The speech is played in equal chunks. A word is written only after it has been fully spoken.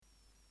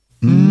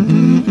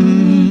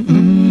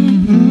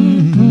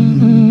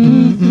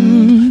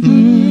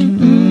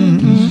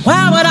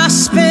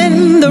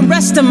the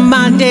rest of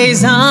my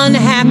days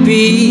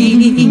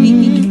unhappy?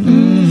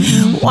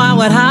 Why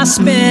would I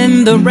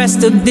spend the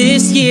rest of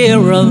this year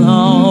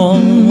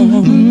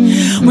alone?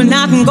 When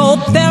I can go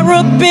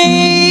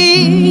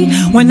therapy,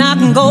 when I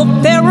can go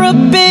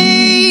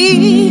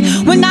therapy,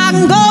 when I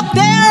can go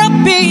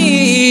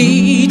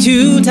therapy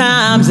 2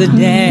 times a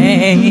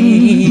day.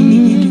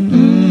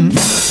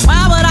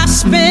 Why would I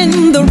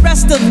spend the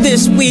rest of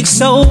this week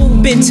so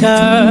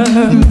bitter?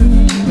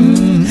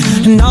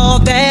 And all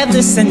that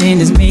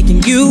listening is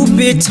making you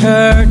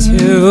bitter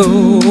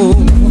too.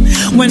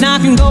 When I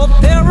can go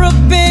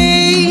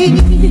therapy,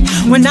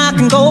 when I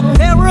can go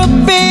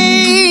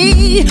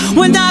therapy,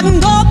 when I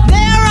can go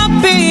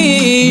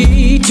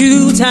therapy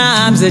 2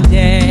 times a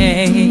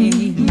day.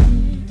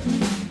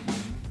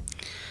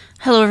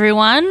 Hello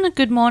everyone,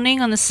 good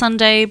morning on this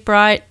Sunday,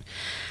 bright,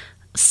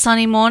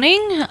 sunny morning.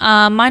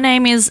 My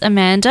name is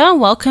Amanda.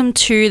 Welcome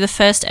to the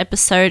first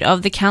episode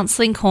of the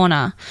Counselling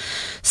Corner.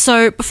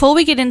 So before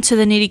we get into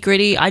the nitty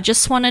gritty, I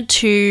just wanted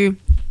to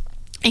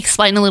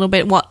explain a little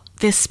bit what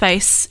this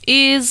space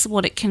is,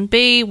 what it can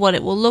be, what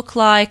it will look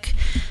like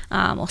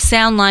or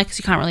sound like, because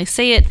you can't really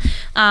see it.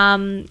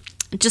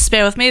 Just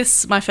bear with me,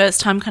 this is my first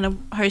time kind of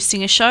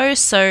hosting a show,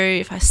 so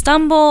if I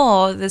stumble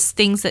or there's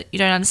things that you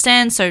don't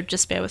understand, so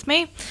just bear with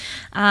me.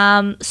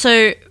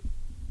 So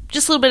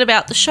just a little bit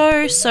about the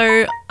show.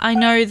 So I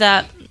know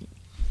that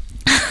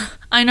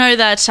and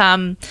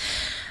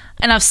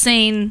I've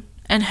seen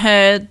and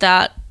heard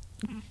that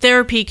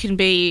therapy can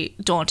be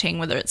daunting,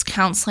 whether it's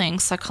counselling,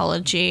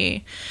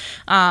 psychology,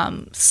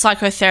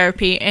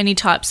 psychotherapy, any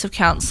types of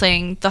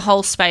counselling. The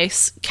whole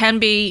space can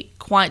be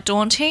quite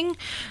daunting,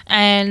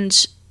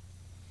 and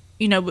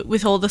you know,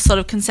 with all the sort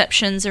of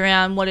conceptions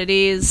around what it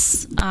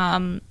is,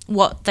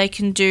 what they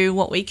can do,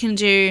 what we can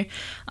do,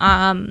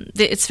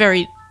 it's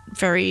very,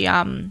 very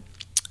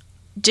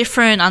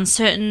different,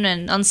 uncertain,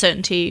 and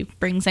uncertainty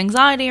brings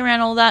anxiety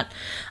around all that.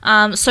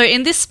 So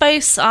in this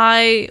space,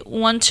 I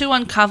want to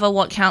uncover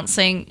what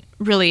counselling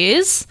really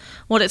is,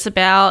 what it's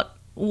about,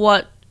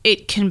 what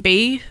it can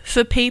be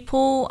for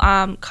people,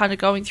 kind of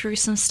going through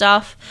some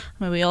stuff.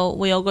 I mean,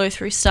 we all go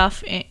through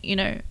stuff, you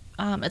know,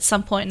 at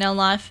some point in our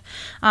life.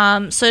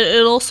 So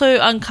it'll also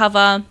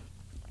uncover,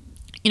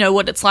 you know,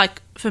 what it's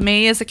like for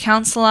me as a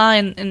counsellor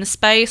in the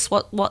space,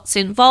 what's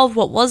involved,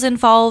 what was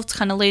involved,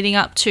 kind of leading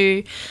up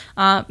to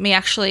me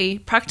actually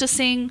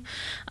practicing,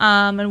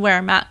 and where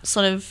I'm at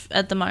sort of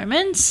at the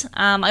moment.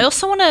 I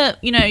also want to,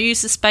 you know,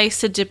 use the space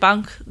to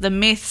debunk the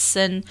myths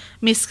and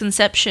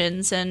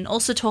misconceptions, and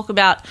also talk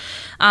about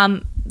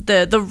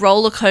the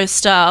roller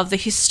coaster of the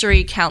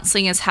history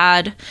counselling has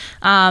had.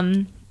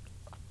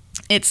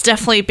 It's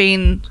definitely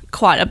been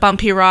quite a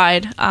bumpy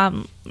ride,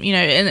 you know,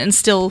 and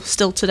still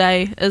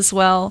today as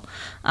well.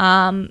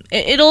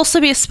 It'll also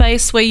be a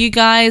space where you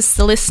guys,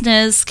 the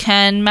listeners,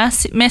 can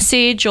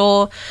message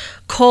or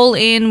call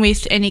in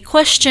with any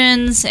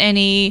questions,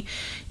 any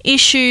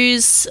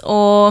issues,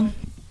 or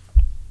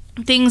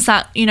things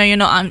that, you know,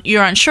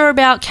 you're unsure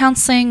about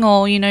counselling,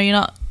 or, you know, you're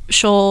not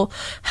sure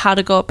how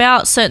to go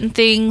about certain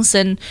things.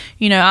 And,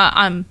 you know,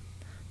 I'm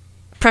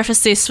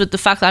preface this with the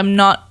fact that I'm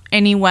not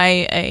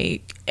anyway a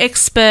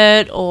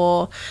expert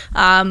or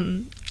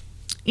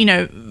you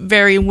know,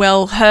 very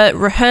well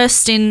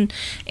rehearsed in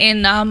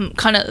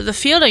kind of the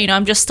field. You know,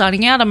 I'm just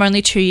starting out. I'm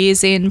only 2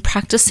 years in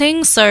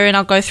practicing, so, and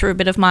I'll go through a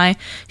bit of my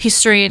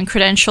history and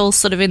credentials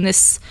sort of in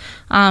this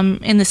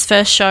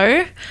first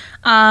show.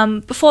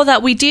 Before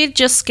that, we did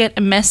just get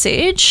a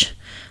message.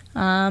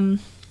 Yep,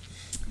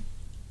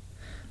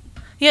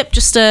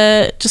 just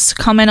a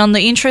comment on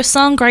the intro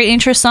song. Great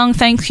intro song.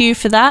 Thank you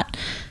for that.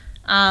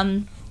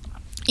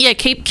 Yeah,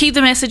 keep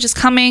the messages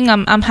coming.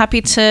 I'm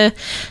happy to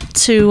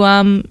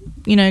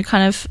you know,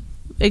 kind of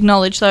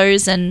acknowledge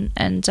those and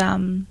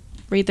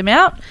read them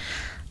out.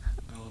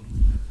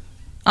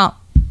 Oh,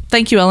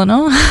 thank you,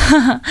 Eleanor.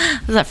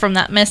 Is that from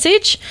that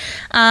message?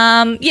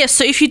 Yeah,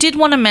 so if you did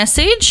want a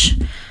message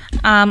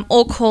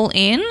or call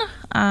in,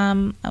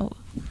 where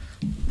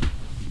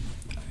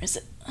is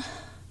it?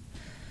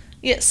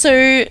 Yeah,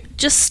 so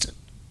just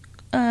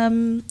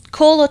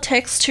call or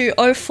text to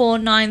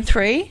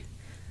 0493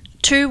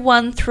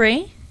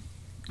 213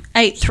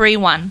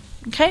 831,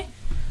 okay?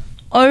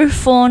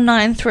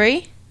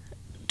 0493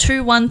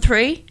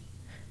 213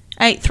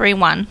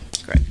 831.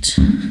 Great.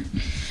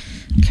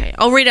 Okay,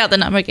 I'll read out the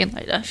number again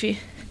later if you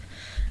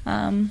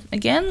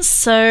again.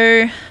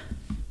 So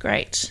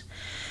great.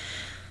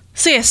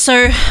 So yeah,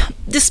 so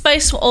this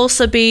space will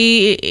also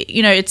be,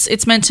 you know,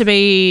 it's meant to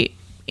be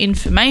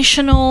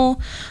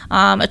informational,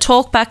 a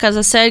talk back, as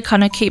I said,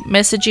 kind of keep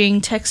messaging,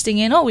 texting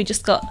in. Oh, we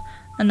just got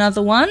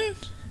another one.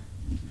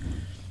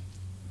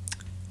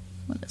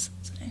 What is it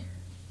say?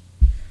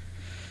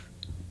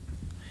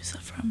 Who's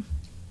that from?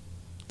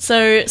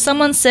 So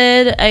someone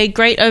said a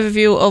great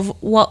overview of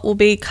what will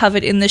be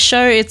covered in the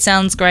show. It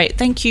sounds great.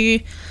 Thank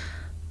you.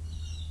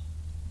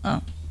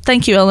 Oh,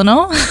 thank you,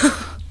 Eleanor.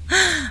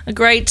 A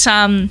great,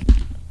 Eleanor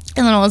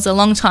was a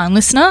long time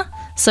listener.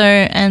 So,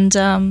 and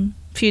a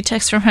few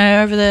texts from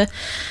her over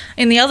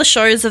in the other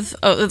shows of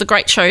the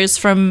great shows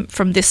from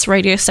this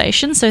radio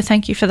station. So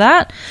thank you for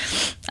that.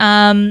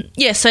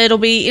 So it'll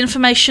be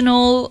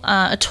informational,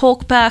 a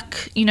talk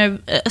back,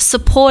 a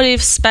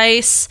supportive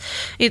space.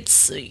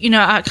 It's,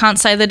 I can't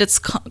say that it's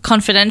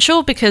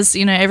confidential because,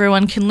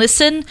 everyone can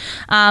listen,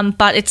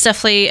 but it's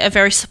definitely a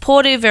very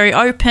supportive, very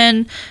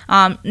open,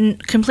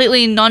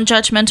 completely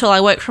non-judgmental.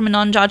 I work from a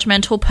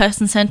non-judgmental,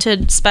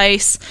 person-centered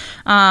space.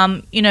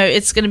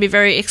 It's going to be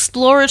very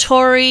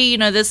exploratory.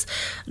 There's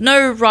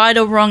no right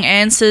or wrong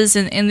answers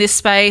in this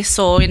space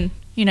or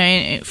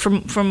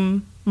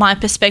from my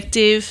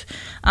perspective.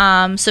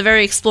 So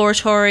very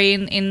exploratory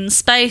in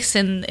space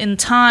and in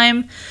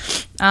time.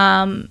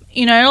 And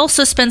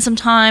also spend some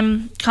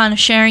time kind of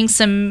sharing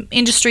some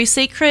industry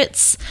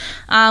secrets,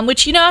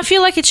 which, I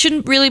feel like it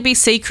shouldn't really be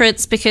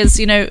secrets because,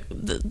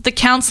 the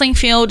counselling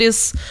field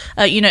is,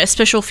 a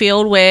special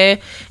field where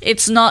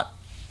it's not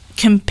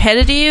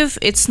competitive.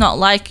 It's not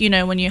like,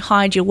 when you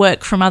hide your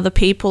work from other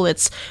people.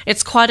 It's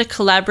quite a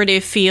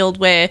collaborative field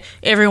where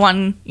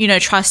everyone,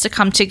 tries to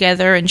come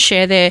together and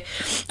share their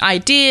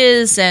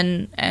ideas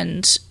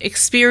and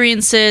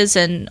experiences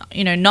and,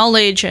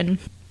 knowledge and,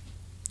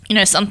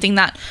 something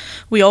that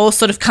we all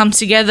sort of come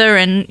together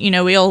and,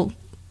 we all,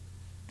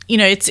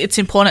 it's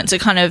important to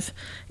kind of,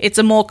 it's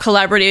a more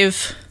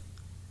collaborative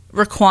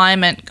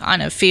requirement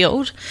kind of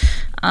field.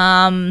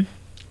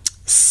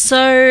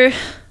 So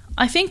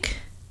I think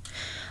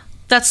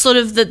that's sort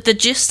of the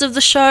gist of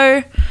the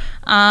show.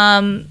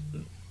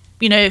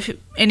 If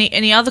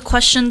any other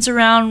questions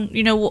around,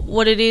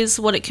 what it is,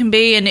 what it can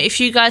be, and if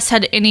you guys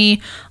had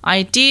any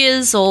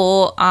ideas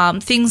or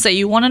things that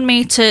you wanted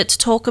me to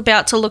talk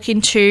about, to look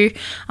into,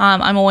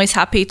 I'm always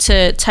happy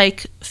to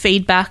take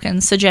feedback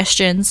and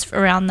suggestions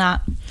around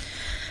that.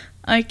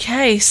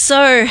 Okay,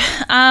 so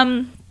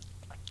one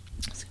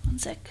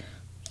sec.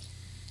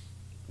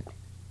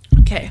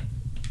 Okay,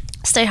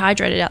 stay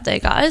hydrated out there,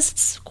 guys.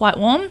 It's quite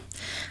warm.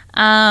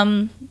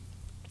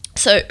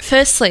 So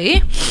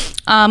firstly,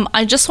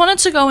 I just wanted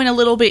to go in a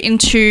little bit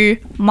into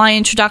my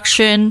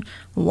introduction,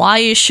 why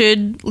you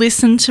should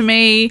listen to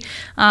me.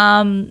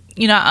 Again,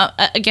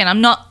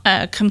 I'm not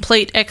a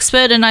complete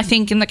expert, and I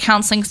think in the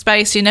counselling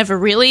space, you never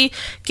really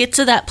get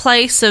to that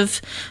place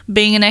of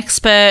being an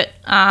expert.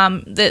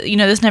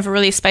 There's never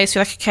really a space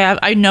where you're like, okay,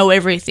 I know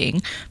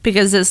everything,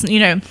 because there's,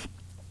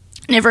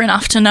 never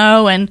enough to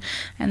know, and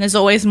there's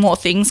always more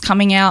things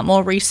coming out,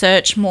 more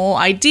research, more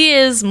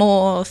ideas,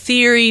 more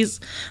theories,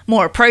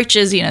 more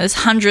approaches. There's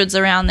hundreds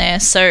around there.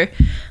 So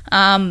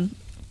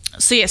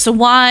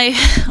why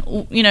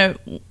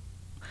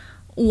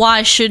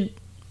should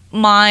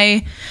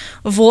my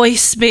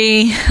voice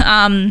be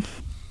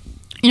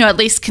at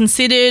least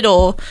considered,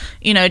 or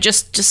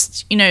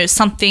just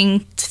something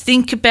to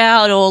think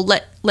about, or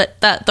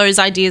let those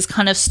ideas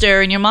kind of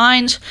stir in your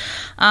mind.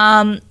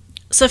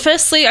 So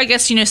firstly, I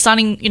guess,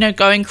 starting,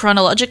 going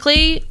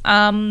chronologically,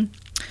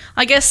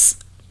 I guess,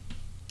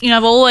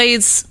 I've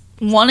always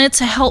wanted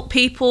to help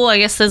people. I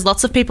guess there's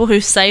lots of people who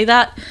say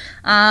that.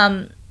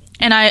 And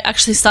I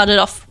actually started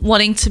off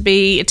wanting to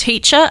be a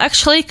teacher,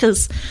 actually,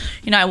 because,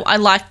 I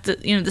liked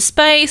the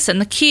space and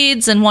the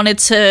kids and wanted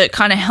to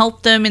kind of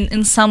help them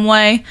in some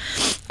way.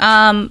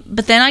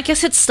 But then I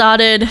guess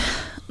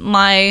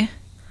my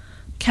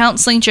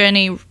counselling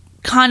journey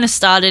kind of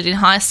started in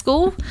high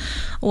school,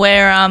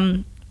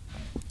 where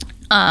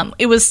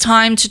it was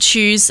time to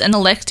choose an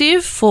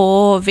elective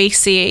for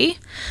VCE,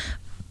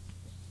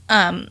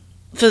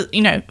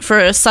 for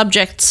a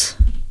subject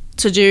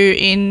to do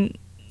in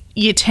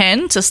year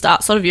 10 to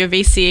start sort of your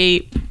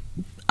VCE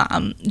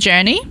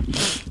journey.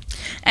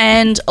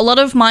 And a lot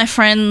of my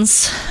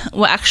friends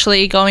were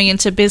actually going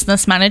into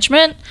business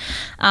management.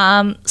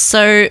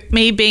 So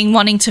me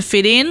wanting to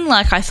fit in,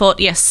 like I thought,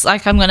 yes,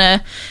 like I'm going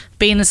to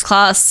be in this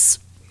class,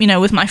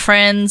 with my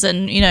friends,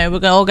 and,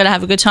 we're all going to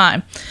have a good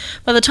time.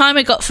 By the time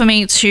it got for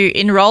me to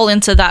enroll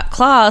into that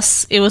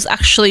class, it was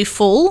actually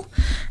full.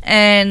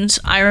 And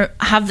I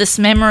have this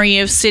memory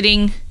of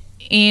sitting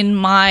in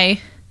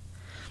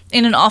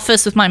an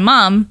office with my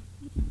mum,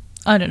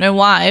 I don't know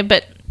why,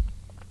 but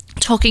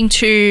talking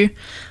to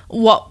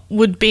what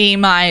would be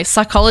my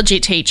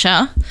psychology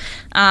teacher,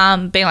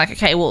 being like,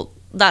 okay, well,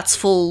 that's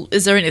full.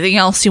 Is there anything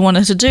else you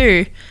wanted to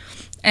do?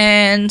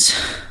 And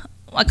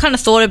I kind of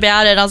thought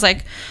about it. I was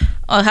like,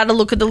 I had a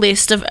look at the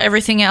list of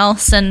everything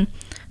else, and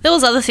there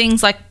was other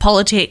things like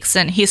politics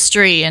and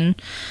history and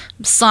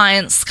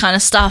science kind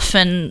of stuff,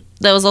 and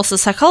there was also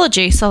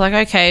psychology. So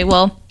like, okay,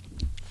 well,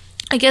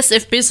 I guess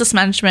if business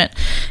management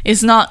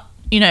is not,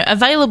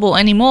 available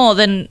anymore,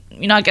 then,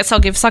 I guess I'll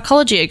give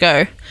psychology a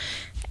go.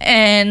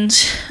 And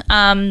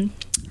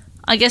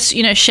I guess,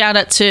 shout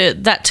out to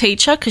that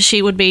teacher, because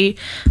she would be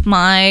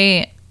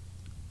my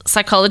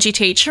psychology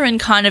teacher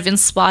and kind of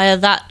inspire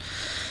that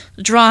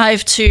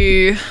drive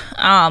to,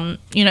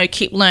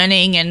 keep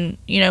learning and,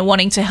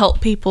 wanting to help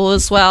people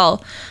as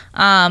well.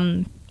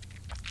 I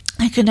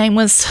think her name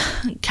was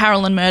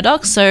Carolyn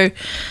Murdoch. So,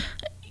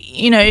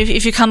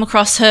 if you come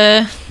across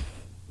her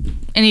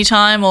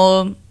anytime,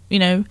 or,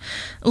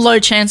 low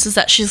chances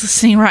that she's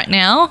listening right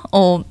now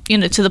or,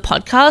 to the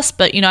podcast.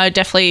 But, I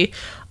definitely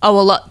owe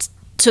a lot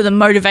to the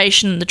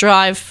motivation and the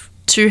drive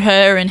to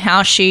her and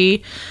how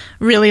she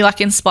really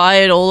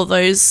inspired all of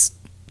those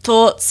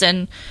thoughts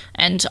and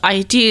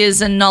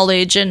ideas and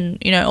knowledge and,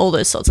 all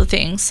those sorts of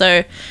things.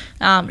 So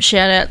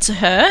shout out to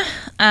her.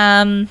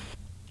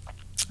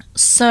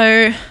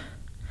 So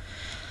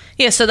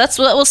that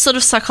was sort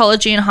of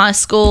psychology in high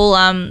school.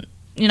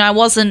 I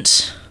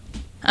wasn't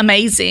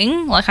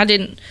amazing. I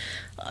didn't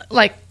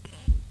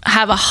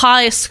have a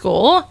high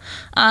score,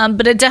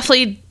 but it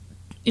definitely,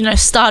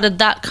 started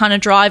that kind of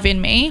drive in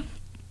me.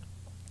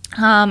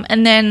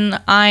 And then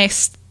I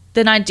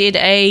did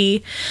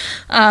a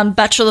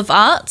Bachelor of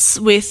Arts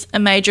with a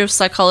major of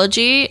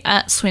psychology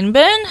at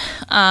Swinburne.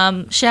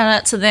 Shout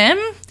out to them.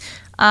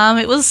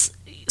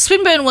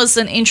 Swinburne was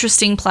an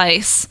interesting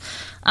place,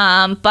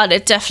 but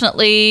it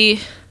definitely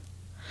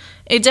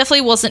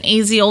wasn't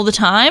easy all the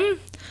time.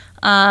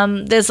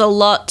 There's a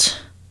lot,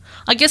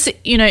 I guess,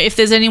 if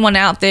there's anyone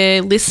out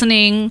there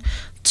listening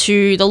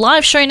to the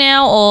live show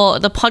now or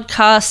the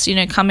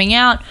podcast, coming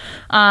out,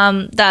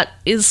 that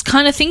is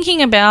kind of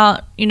thinking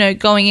about,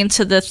 going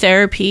into the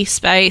therapy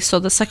space or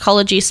the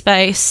psychology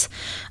space,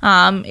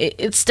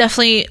 it's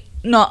definitely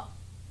not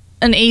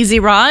an easy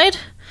ride.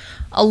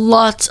 A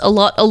lot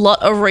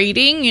of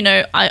reading.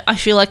 I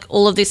feel like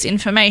all of this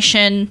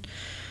information,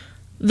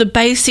 the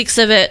basics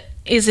of it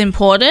is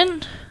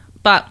important,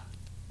 but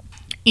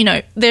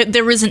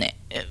there is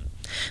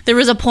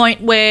a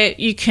point where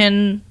you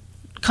can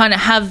kind of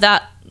have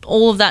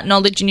all of that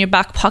knowledge in your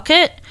back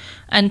pocket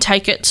and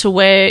take it to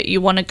where you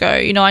want to go.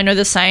 I know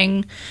the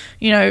saying,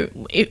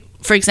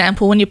 for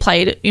example, when you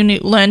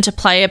learn to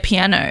play a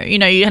piano, you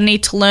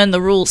need to learn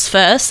the rules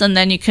first and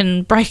then you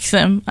can break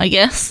them, I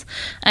guess.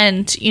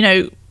 And,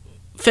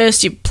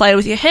 first you play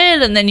with your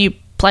head and then you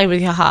play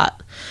with your heart.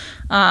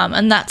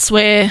 And that's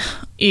where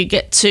you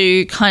get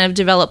to kind of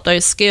develop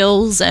those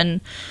skills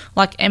and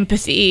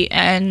empathy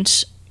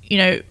and,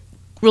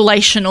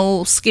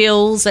 relational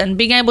skills and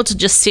being able to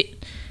just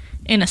sit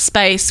in a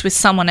space with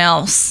someone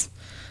else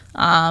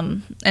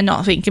and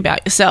not think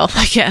about yourself,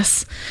 I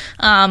guess,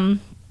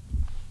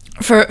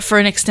 for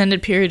an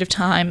extended period of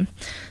time.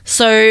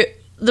 So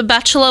the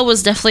Bachelor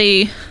was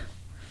definitely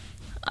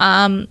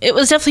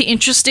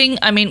interesting.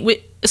 I mean,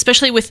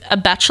 especially with a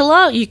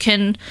Bachelor, you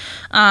can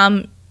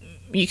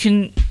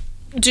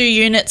do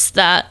units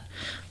that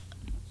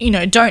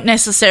don't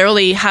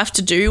necessarily have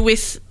to do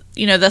with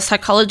the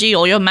psychology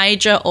or your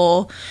major,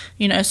 or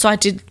so I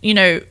did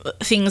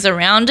things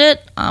around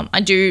it.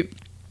 I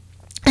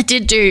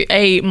did do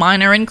a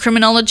minor in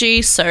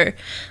criminology, so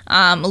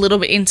a little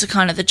bit into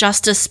kind of the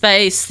justice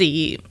space,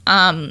 the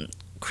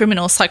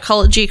criminal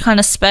psychology kind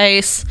of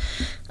space,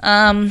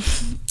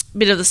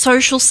 bit of the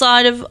social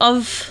side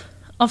of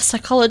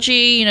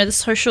psychology, the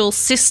social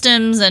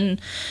systems and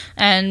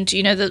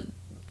the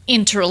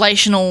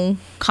interrelational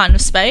kind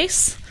of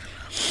space.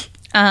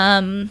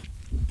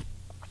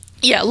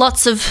 It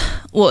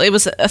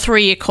was a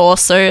 3-year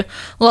course, so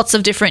lots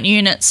of different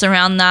units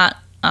around that,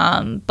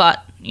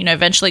 but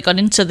eventually got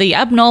into the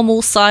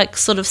abnormal psych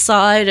sort of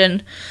side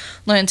and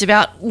learned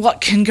about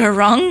what can go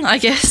wrong, I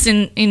guess,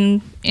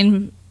 in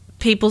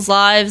people's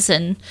lives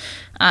and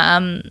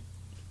how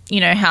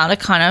to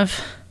kind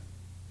of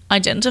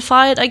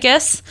identify it, I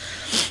guess,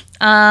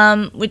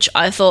 which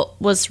I thought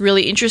was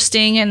really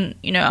interesting. And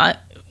I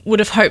would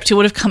have hoped it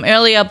would have come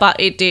earlier, but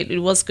it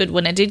was good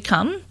when it did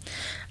come.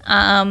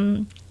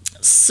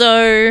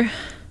 So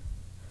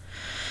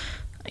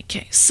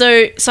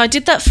I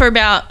did that for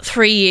about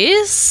 3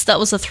 years. That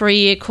was a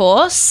 3-year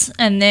course.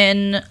 And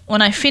then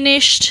when I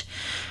finished,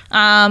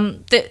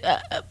 it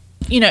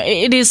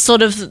is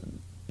sort of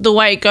the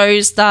way it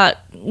goes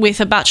that with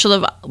a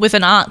bachelor, with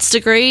an arts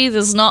degree,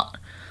 there's not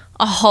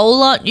a whole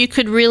lot you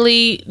could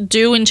really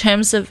do in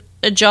terms of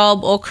a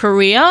job or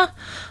career.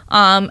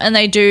 And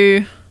they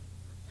do,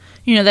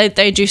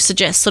 they do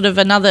suggest sort of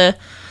another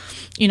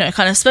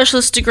kind of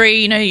specialist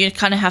degree. You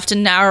kind of have to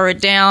narrow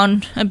it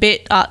down a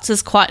bit. Arts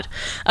is quite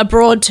a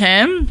broad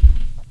term.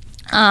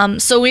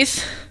 So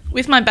with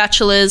my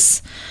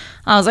bachelor's,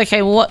 I was like,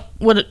 okay, what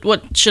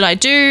should I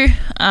do?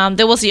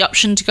 There was the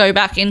option to go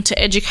back into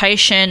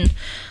education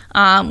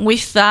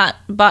with that,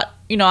 but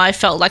I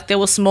felt like there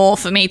was more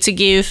for me to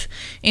give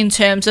in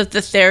terms of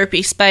the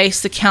therapy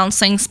space, the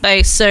counselling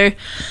space. So,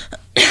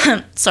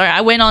 sorry,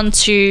 I went on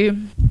to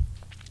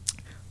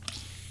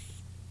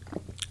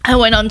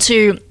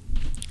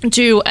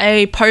do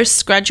a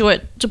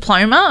postgraduate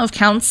diploma of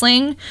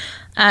counselling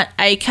at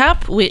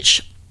ACAP,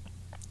 which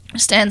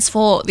stands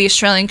for the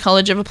Australian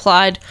College of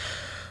Applied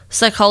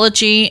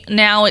Psychology.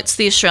 Now it's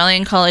the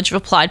Australian College of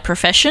Applied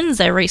Professions.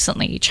 They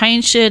recently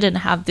changed it and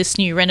have this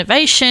new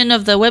renovation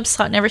of the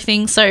website and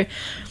everything. So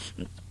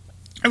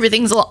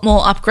everything's a lot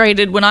more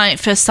upgraded. When I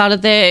first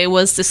started there, it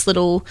was this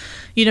little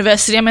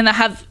university. I mean, they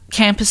have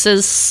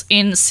campuses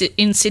in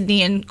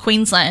Sydney and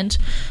Queensland,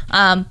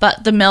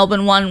 but the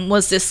Melbourne one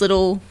was this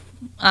little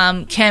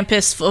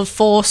campus of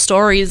 4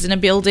 stories in a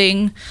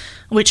building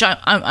which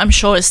I'm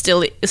sure is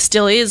still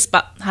is,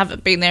 but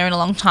haven't been there in a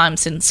long time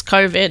since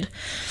COVID.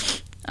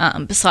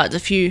 Besides a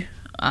few,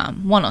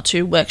 1 or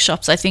 2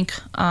 workshops, I think,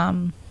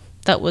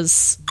 that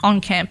was on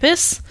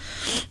campus.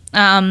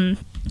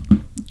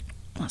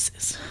 What's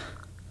this?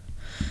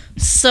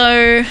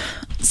 So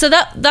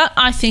that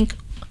I think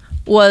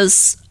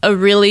was a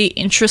really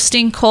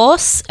interesting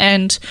course,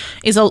 and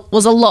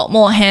was a lot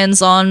more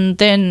hands-on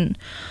than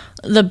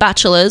the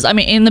bachelor's. I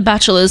mean, in the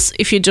bachelor's,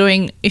 if you're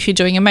doing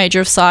a major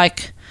of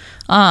psych,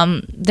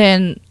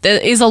 then there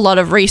is a lot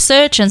of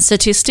research and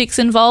statistics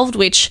involved,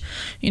 which,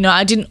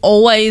 I didn't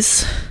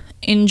always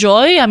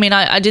enjoy. I mean,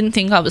 I didn't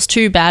think I was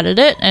too bad at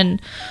it.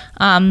 And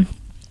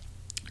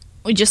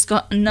we just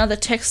got another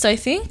text, I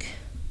think.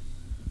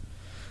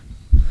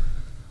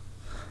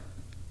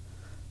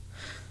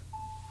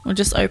 We'll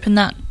just open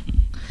that.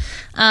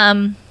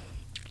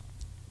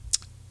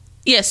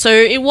 So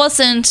it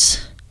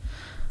wasn't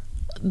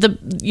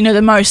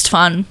the most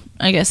fun,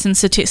 I guess, in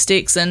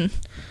statistics, and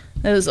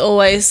there was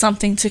always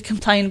something to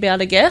complain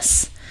about, I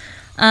guess.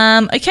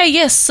 So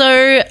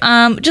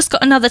just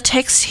got another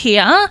text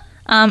here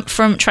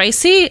from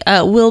Tracy,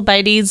 Will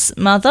Beatty's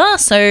mother.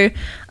 So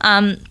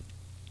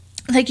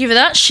thank you for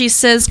that. She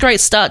says, great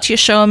start to your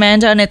show,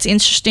 Amanda, and it's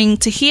interesting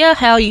to hear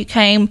how you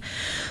came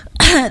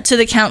to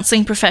the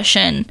counselling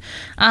profession.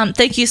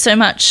 Thank you so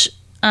much,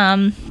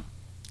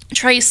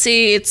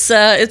 Tracy.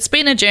 It's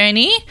been a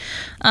journey,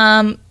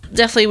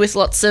 definitely with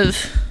lots of,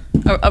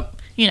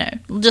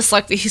 just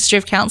like the history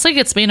of counselling,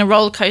 it's been a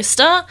roller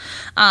coaster,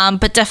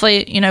 but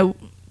definitely,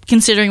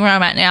 considering where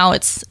I'm at now,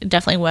 it's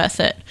definitely worth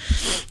it.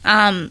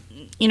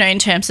 In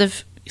terms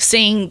of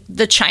seeing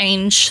the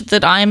change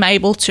that I'm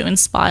able to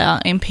inspire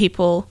in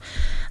people,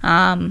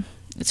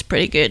 it's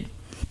pretty good.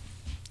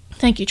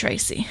 Thank you,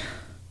 Tracy.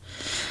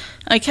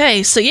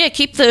 Okay, so yeah,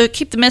 keep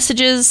the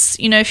messages.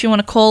 If you want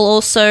to call,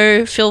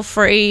 also feel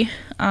free.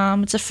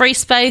 It's a free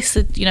space.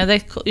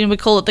 We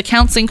call it the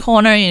counselling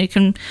corner. You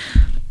can.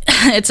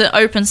 It's an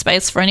open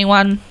space for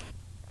anyone.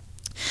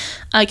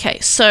 Okay,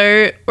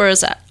 so where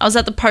is that? I was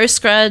at the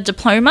postgrad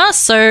diploma.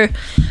 So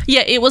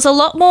yeah, it was a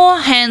lot more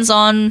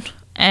hands-on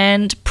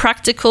and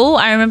practical.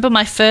 I remember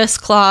my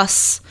first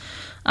class.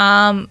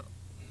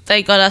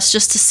 They got us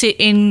just to sit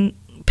in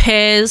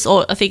pairs,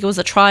 or I think it was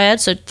a triad,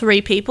 so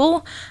 3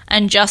 people,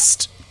 and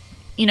just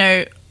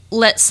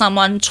let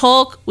someone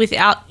talk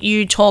without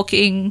you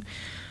talking.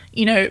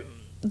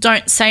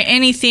 Don't say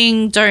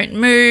anything, don't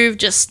move,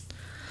 just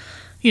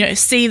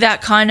see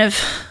that kind of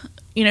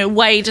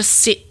way to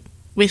sit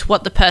with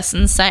what the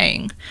person's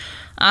saying,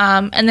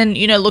 and then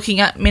looking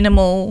at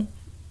minimal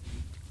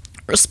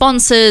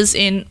responses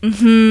in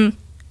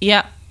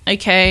yeah,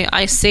 okay,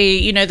 I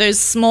see, those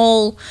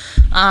small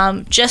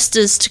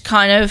gestures to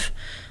kind of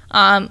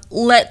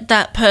let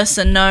that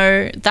person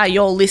know that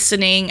you're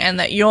listening and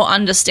that you're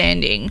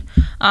understanding,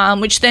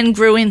 which then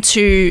grew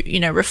into,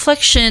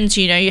 reflections.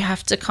 You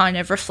have to kind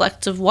of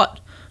reflect of what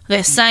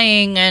they're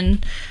saying,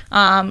 and,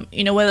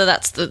 whether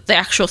that's the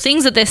actual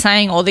things that they're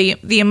saying or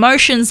the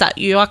emotions that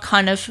you are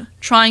kind of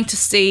trying to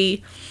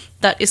see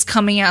that is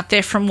coming out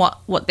there from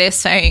what they're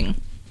saying.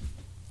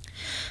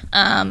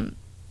 And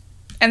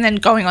then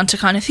going on to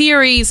kind of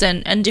theories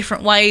and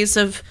different ways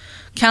of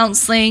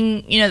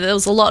counselling. There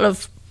was a lot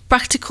of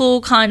practical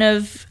kind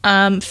of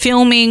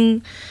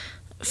filming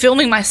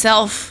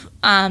myself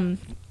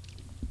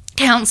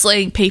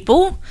counselling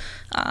people.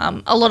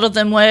 A lot of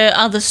them were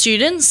other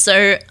students,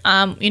 so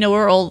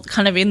we're all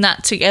kind of in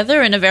that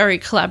together in a very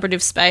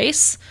collaborative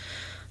space.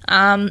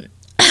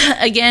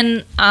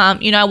 Again,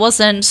 I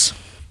wasn't,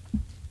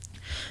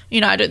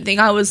 I don't think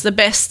I was the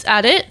best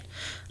at it.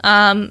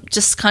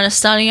 Just kind of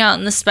starting out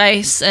in the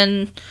space,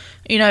 and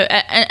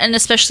and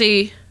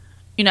especially,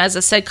 as I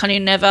said, kind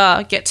of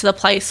never get to the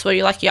place where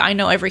you're like, yeah, I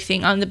know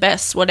everything, I'm the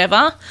best,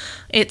 whatever.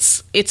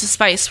 It's a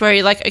space where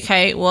you're like,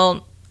 okay,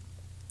 well,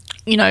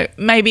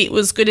 maybe it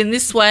was good in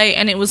this way,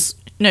 and it was,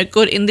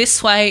 good in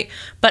this way,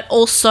 but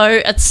also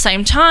at the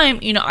same time,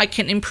 I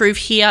can improve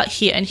here,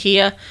 and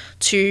here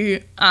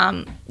to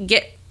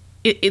get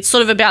it. It's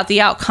sort of about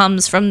the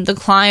outcomes from the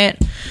client,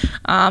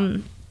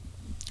 in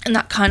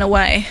that kind of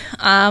way.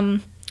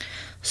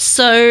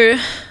 So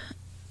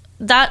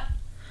that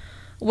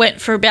went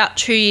for about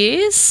 2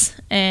 years,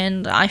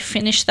 and I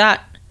finished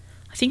that,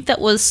 I think that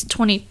was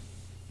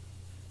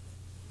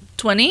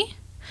 2020.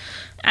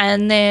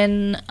 And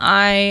then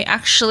I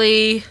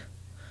actually,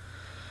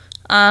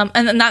 and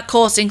then that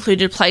course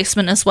included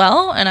placement as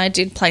well, and I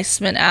did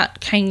placement at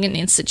Kangan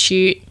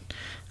Institute,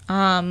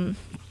 kind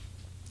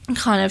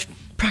of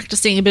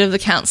practicing a bit of the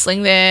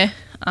counselling there.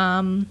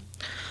 Again,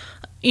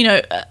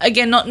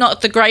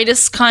 not the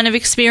greatest kind of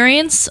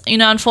experience,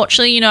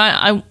 unfortunately,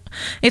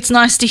 it's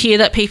nice to hear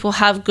that people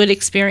have good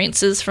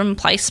experiences from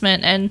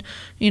placement and,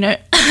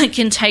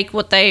 can take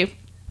what they've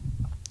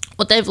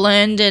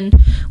learned and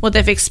what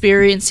they've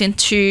experienced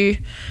into,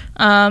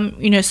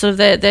 sort of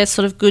their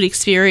sort of good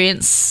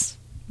experience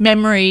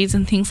memories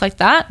and things like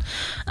that.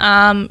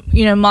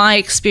 My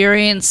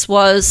experience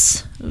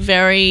was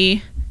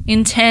very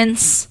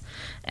intense,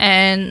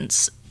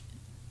 and,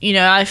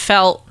 I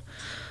felt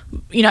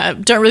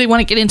don't really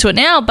want to get into it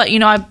now, but,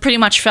 I pretty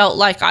much felt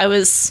like I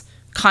was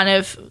kind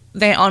of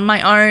there on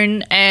my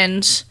own,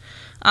 and,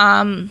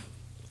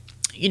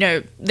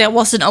 there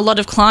wasn't a lot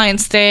of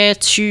clients there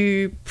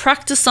to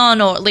practice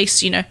on, or at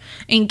least,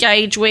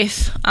 engage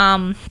with.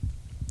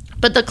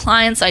 But the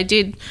clients I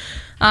did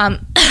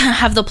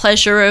have the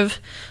pleasure of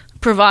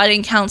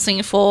providing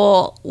counselling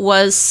for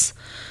was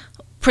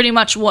pretty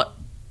much what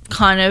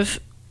kind of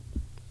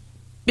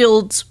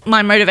builds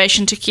my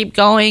motivation to keep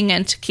going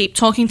and to keep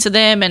talking to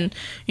them. And,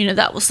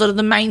 that was sort of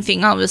the main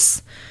thing I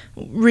was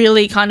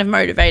really kind of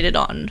motivated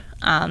on.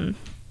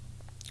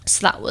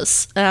 So that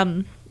was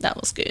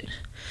good.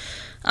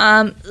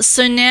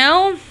 So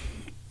now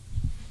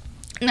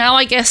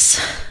I guess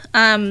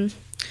I'm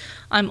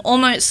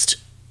almost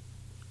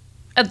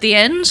at the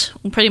end,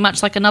 pretty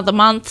much like another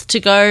month to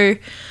go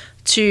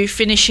to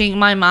finishing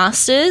my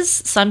master's.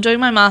 So I'm doing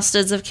my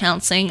master's of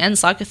counselling and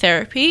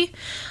psychotherapy,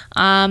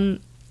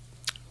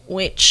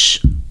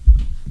 which,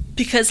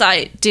 because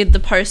I did the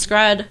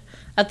postgrad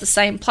at the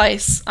same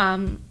place,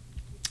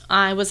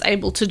 I was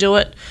able to do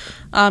it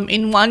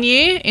in 1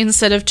 year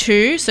instead of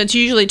 2. So it's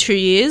usually 2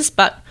 years,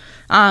 but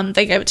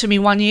they gave it to me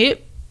 1 year.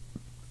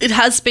 It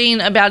has been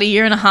about a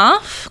year and a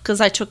half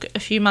because I took a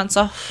few months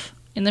off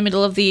in the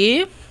middle of the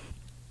year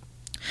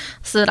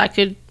so that I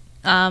could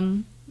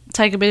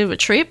take a bit of a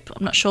trip.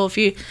 I'm not sure if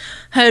you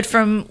heard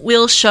from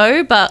Will's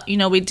show, but,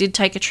 we did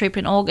take a trip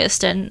in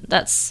August, and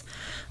that's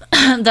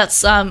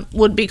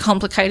would be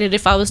complicated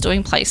if I was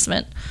doing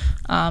placement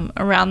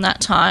around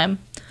that time.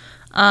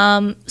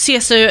 So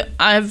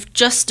I'm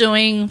just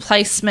doing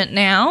placement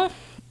now,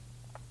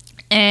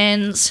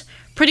 and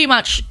pretty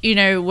much,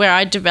 where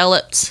I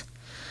developed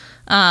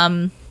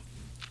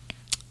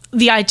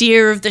the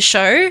idea of the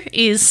show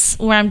is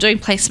where I'm doing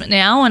placement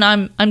now, and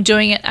I'm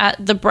doing it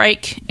at The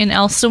Break in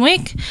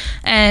Elsternwick,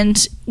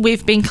 and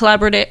we've been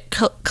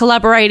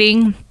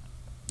collaborating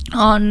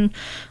on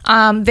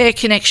their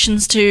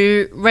connections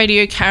to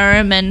Radio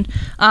Karam, and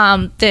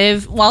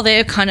while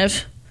they're kind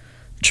of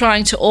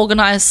trying to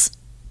organise,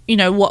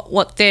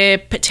 what their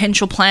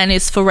potential plan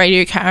is for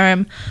Radio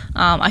Karam,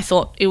 I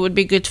thought it would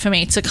be good for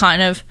me to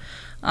kind of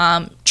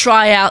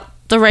try out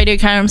the Radio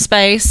Karam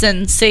space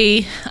and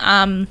see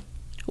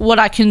what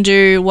I can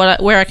do,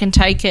 where I can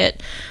take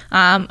it.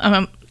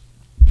 I'm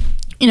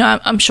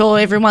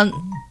sure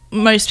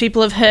most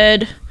people have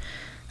heard,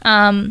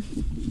 that,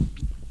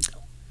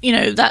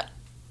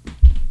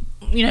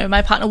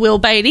 my partner Will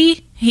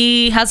Beatty,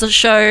 he has a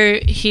show,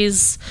 which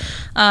is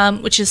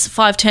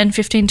 5:10,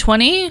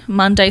 15:20,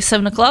 Monday,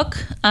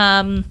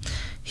 7:00.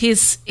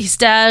 His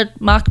dad,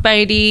 Mark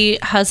Beatty,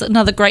 has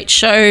another great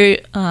show,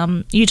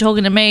 You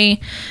Talking to Me,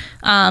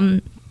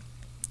 and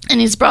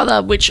his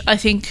brother, which I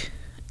think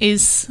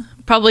is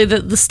probably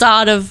the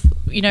start of,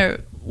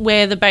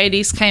 where the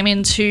Beattys came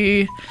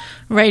into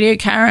Radio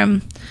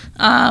Karam,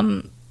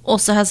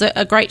 also has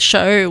a great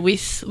show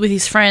with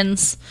his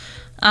friends.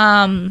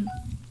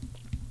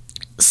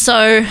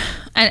 So,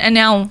 and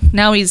now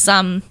he's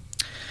his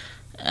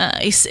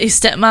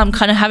stepmom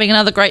kind of having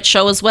another great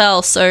show as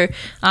well. So,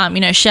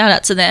 shout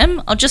out to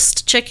them. I'll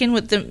just check in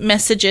with the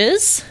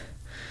messages.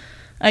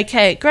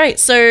 Okay, great.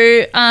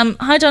 So,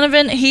 hi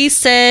Donovan. He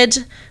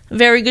said,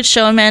 very good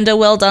show, Amanda.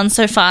 Well done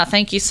so far.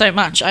 Thank you so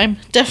much. I'm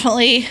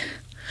definitely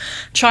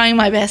trying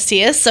my best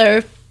here.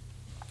 So,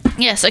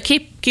 yeah, so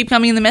keep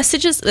coming in the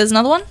messages. There's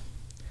another one.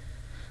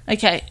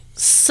 Okay,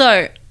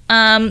 so,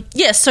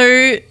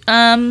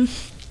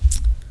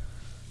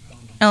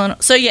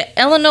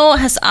 Eleanor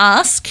has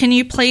asked, can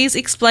you please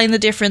explain the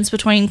difference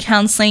between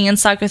counselling and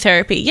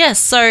psychotherapy? Yes,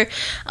 so,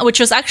 which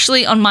was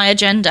actually on my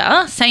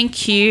agenda.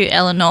 Thank you,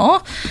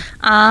 Eleanor.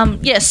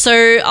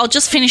 So I'll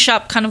just finish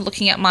up kind of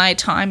looking at my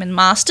time in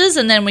masters,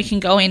 and then we can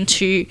go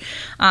into,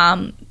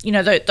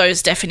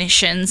 those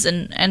definitions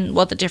and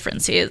what the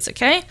difference is,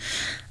 okay?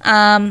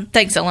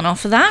 Thanks, Eleanor,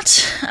 for that.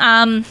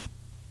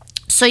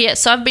 So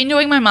I've been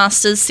doing my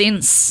masters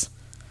since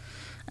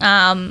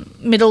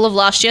middle of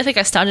last year. I think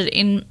I started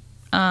in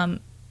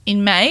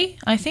May,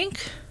 I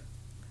think.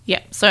 Yeah,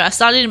 so I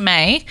started in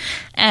May,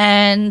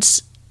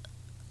 and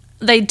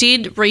they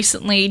did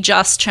recently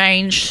just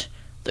change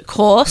the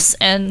course,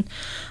 and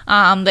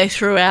they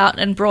threw out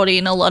and brought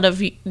in a lot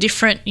of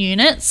different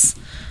units,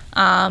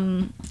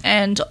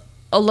 and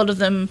a lot of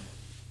them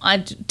I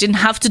didn't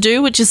have to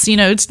do, which is,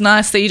 it's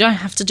nice that you don't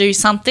have to do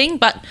something,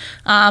 but,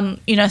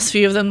 a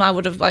few of them I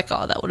would have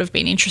that would have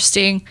been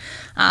interesting.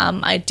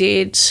 I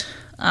did,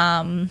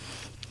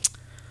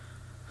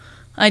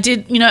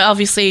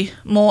 obviously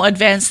more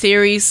advanced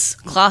theories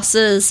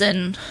classes,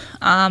 and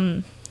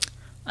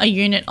a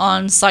unit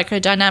on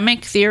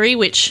psychodynamic theory,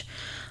 which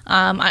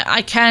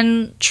I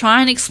can try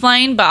and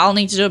explain, but I'll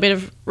need to do a bit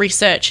of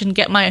research and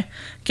get my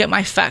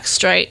facts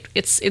straight.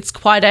 It's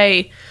quite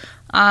a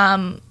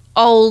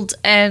old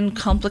and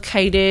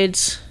complicated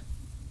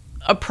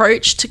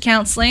approach to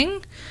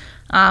counselling,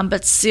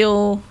 but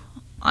still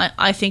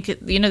I think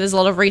there's a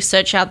lot of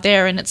research out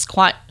there, and it's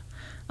quite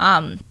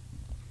an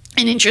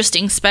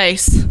interesting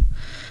space.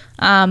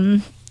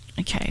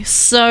 Okay,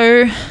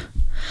 so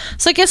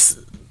I guess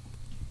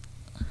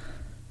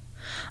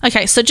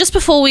Okay, so just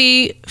before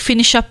we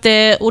finish up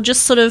there, we'll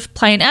just sort of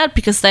play an ad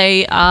because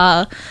they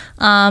are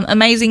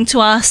amazing to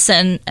us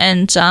and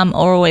are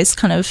always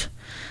kind of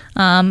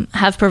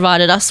have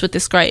provided us with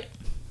this great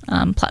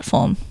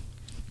platform.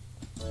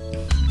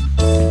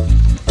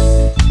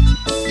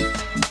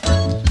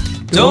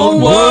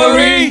 Don't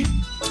worry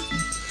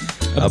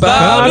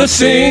about a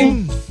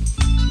thing,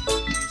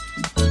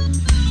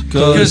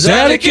 'cause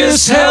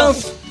Atticus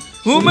Health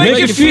will make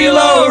you feel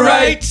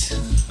alright.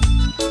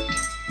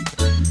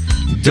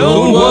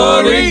 Don't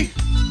worry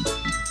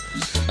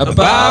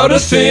about a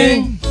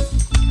thing,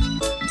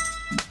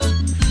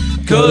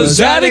 'cause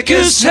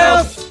Atticus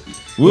Health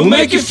will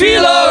make you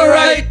feel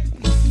alright.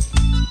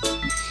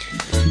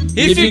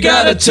 If you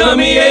got a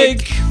tummy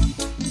ache,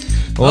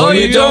 or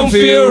you don't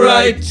feel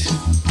right,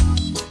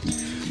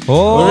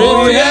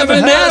 or if you have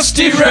a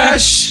nasty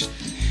rash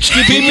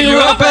keeping you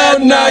up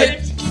at night,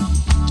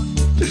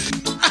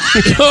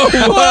 don't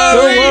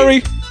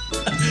worry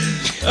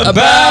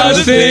about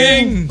a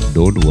thing.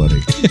 Don't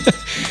worry.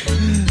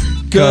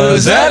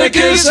 'Cause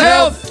Atticus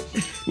Health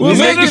will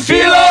make you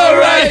feel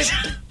alright.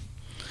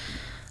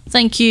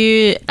 Thank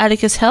you,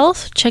 Atticus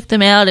Health. Check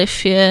them out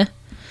if you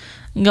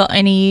got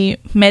any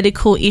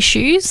medical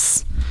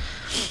issues.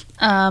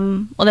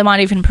 Or they might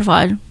even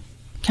provide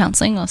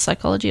counselling or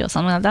psychology or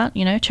something like that.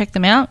 Check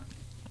them out.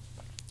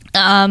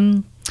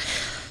 Going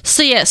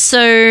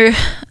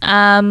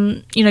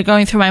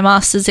through my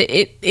masters,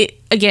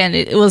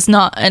 it was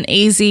not an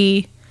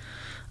easy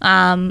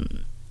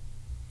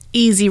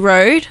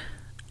road.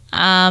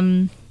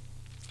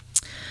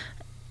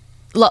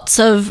 Lots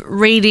of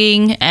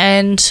reading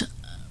and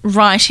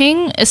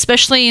writing,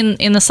 especially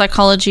in the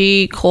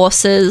psychology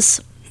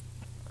courses.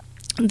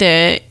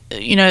 The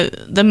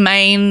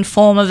main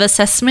form of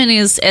assessment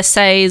is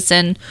essays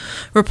and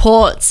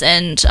reports,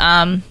 and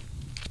while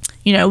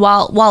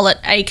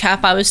at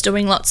ACAP I was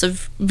doing lots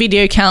of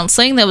video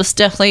counselling, there was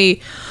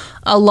definitely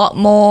a lot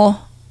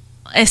more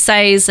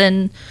essays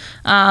and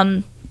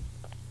kind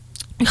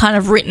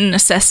of written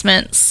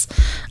assessments.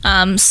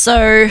 Again,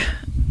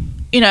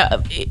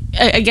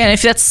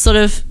 if that's sort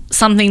of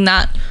something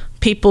that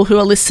people who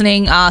are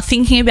listening are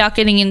thinking about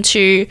getting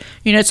into,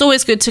 it's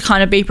always good to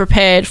kind of be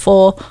prepared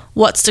for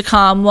what's to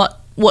come,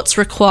 what's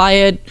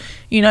required,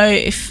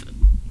 if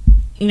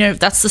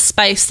that's the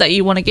space that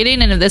you want to get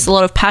in, and if there's a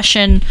lot of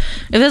passion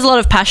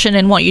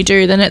in what you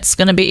do, then it's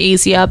going to be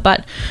easier,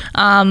 but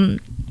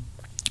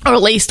or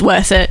at least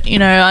worth it.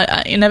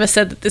 I never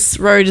said that this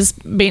road has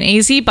been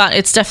easy, but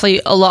it's definitely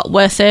a lot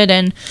worth it,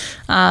 and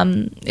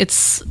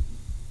it's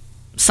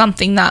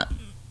something that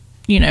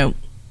you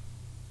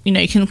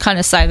can kind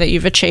of say that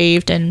you've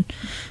achieved, and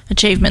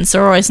achievements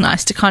are always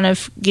nice to kind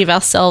of give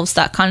ourselves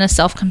that kind of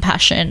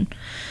self-compassion.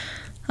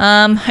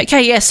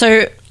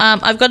 So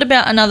I've got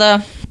about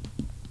another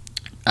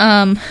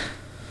Get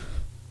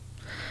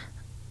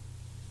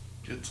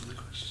to the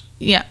question.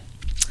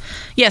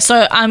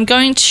 So I'm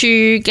going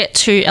to get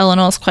to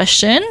Eleanor's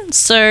question.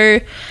 So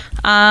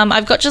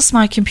I've got just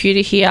my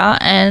computer here,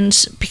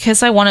 and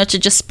because I want it to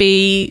just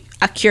be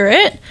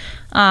accurate,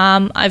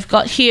 I've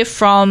got here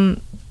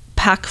from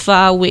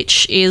PACFA,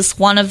 which is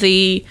one of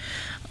the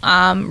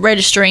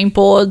registering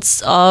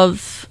boards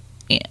of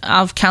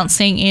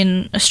counselling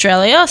in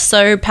Australia.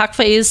 So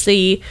PACFA is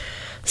the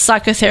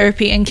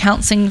Psychotherapy and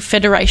Counselling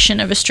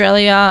Federation of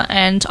Australia,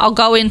 and I'll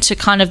go into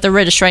kind of the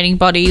registering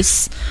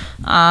bodies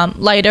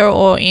later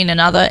or in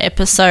another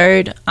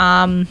episode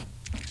to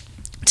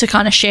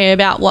kind of share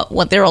about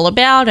what they're all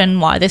about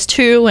and why there's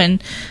two,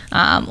 and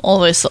all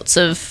those sorts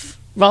of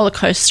roller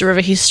coaster of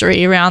a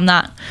history around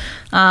that.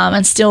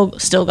 And still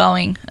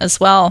going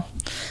as well.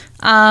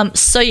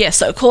 So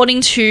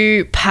according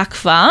to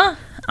PACFA,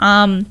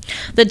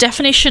 the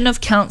definition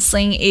of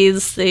counselling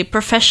is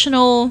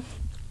professional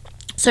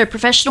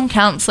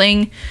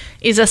counselling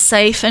is a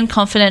safe and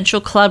confidential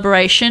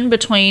collaboration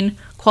between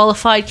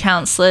qualified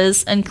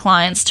counsellors and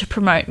clients to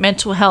promote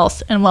mental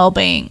health and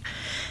well-being,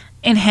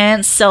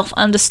 enhance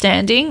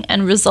self-understanding,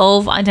 and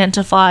resolve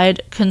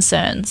identified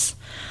concerns.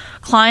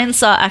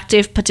 Clients are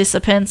active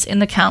participants in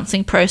the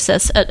counselling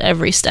process at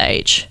every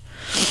stage.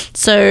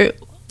 So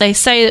they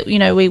say that,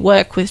 we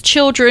work with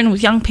children,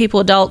 with young people,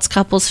 adults,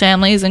 couples,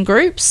 families, and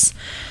groups.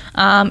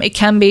 It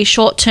can be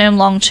short-term,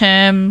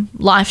 long-term,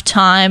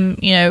 lifetime,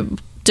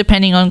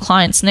 depending on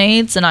clients'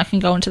 needs, and I can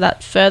go into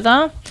that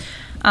further.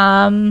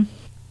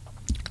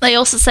 They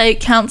also say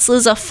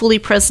counsellors are fully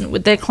present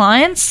with their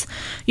clients,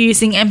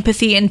 using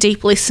empathy and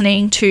deep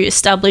listening to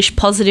establish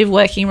positive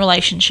working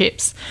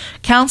relationships.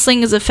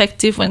 Counselling is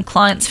effective when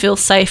clients feel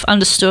safe,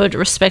 understood,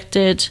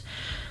 respected,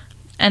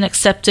 and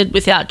accepted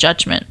without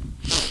judgment.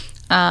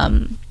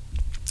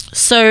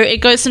 So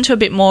it goes into a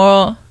bit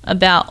more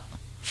about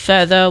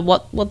further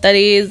what that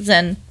is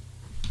and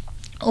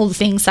all the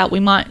things that we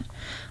might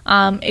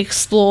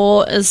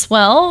explore as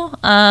well.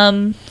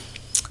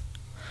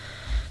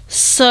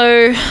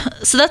 So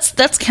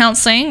that's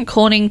counselling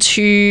according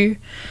to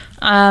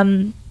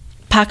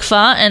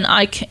PACFA, and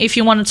if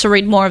you wanted to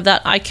read more of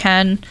that, I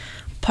can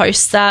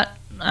post that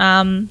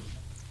on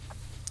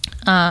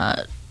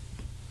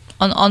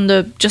on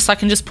the I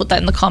can just put that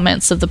in the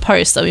comments of the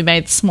post that we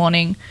made this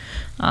morning,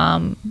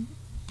 and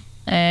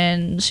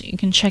you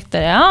can check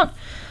that out.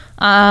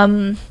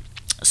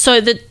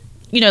 So that,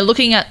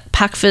 looking at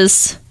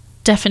PACFA's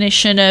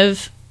definition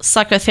of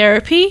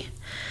psychotherapy,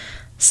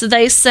 so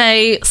they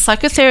say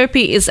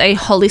psychotherapy is a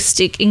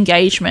holistic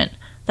engagement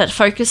that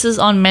focuses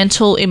on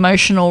mental,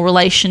 emotional,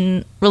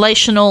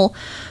 relational,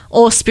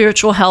 or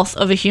spiritual health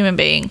of a human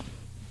being.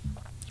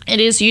 It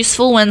is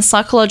useful when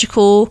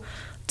psychological,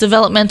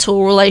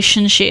 developmental,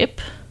 relationship,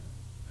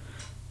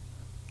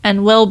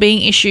 and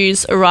well-being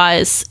issues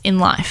arise in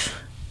life.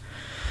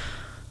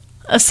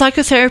 A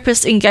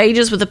psychotherapist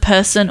engages with a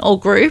person or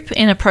group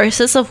in a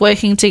process of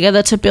working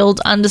together to build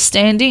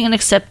understanding and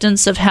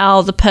acceptance of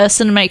how the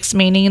person makes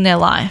meaning in their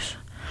life.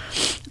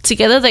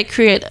 Together they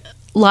create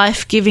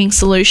life-giving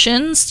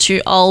solutions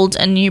to old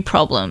and new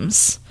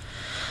problems.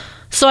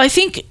 So I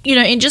think,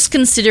 in just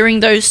considering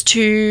those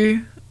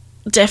two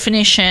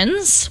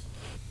definitions,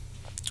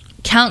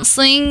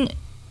 counselling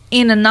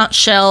in a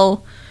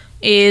nutshell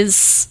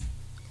is,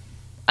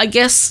 I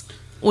guess,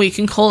 we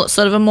can call it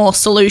sort of a more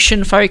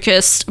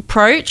solution-focused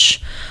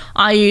approach.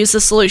 I use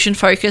a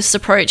solution-focused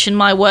approach in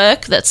my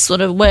work. That's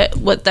sort of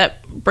what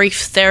that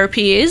brief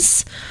therapy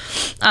is.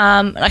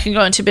 I can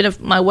go into a bit of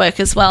my work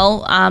as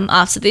well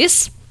after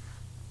this.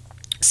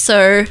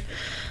 So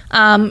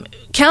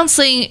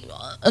counselling,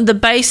 the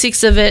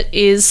basics of it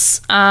is,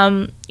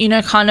 kind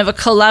of a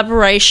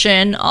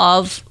collaboration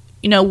of,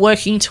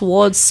 working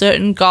towards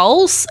certain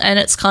goals, and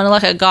it's kind of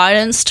like a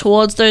guidance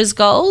towards those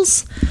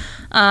goals.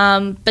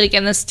 But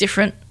again, there's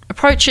different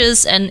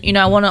approaches, and,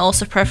 I want to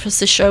also preface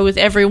the show with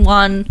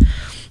everyone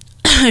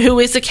who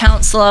is a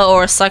counsellor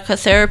or a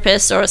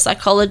psychotherapist or a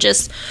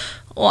psychologist,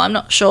 or I'm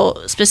not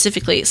sure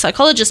specifically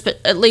psychologists,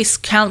 but at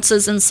least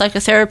counsellors and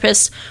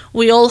psychotherapists,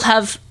 we all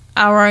have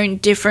our own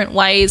different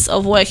ways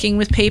of working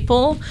with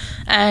people,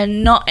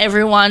 and not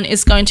everyone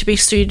is going to be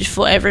suited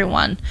for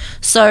everyone.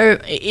 So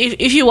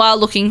if you are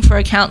looking for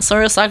a counsellor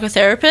or a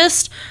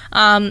psychotherapist,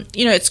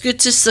 it's good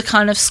just to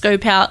kind of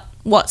scope out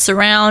what's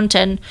around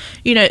and,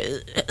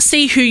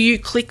 see who you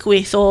click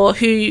with or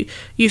who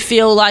you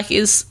feel like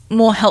is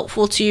more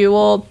helpful to you,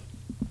 or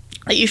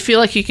that you feel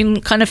like you can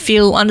kind of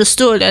feel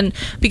understood. And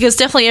because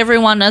definitely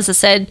everyone, as I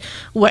said,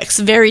 works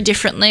very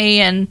differently,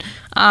 and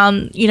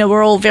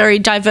we're all very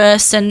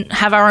diverse and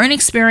have our own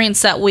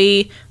experience that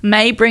we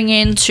may bring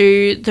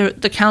into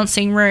the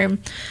counselling room.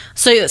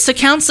 So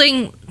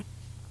counselling,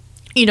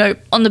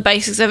 on the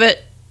basics of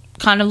it,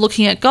 kind of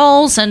looking at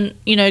goals and,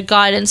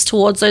 guidance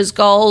towards those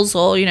goals,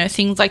 or,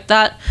 things like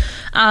that.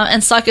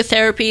 And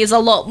psychotherapy is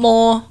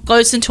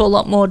goes into a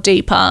lot more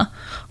deeper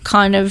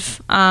kind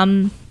of,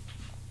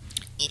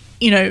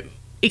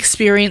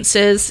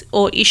 experiences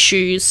or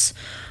issues,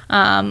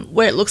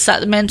 where it looks at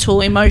the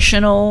mental,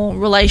 emotional,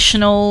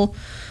 relational,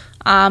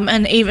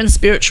 and even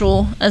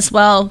spiritual as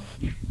well.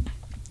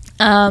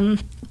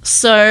 And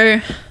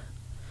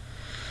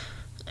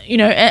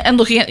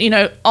looking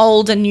at,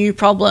 old and new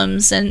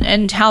problems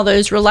and how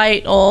those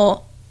relate,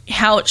 or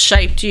how it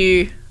shaped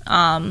you,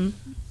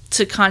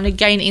 to kind of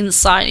gain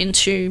insight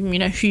into,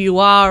 who you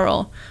are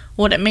or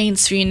what it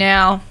means for you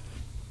now.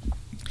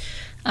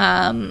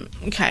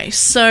 Okay,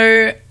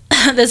 so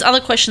there's other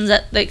questions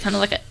that they kind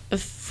of like a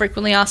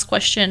frequently asked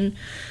question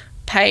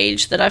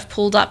page that I've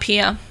pulled up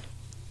here.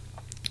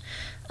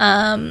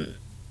 And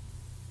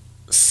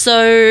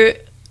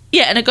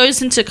it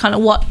goes into kind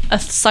of what a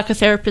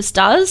psychotherapist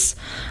does.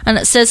 And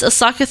it says a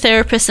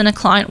psychotherapist and a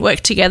client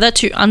work together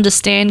to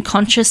understand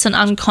conscious and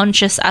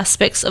unconscious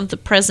aspects of the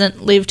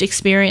present lived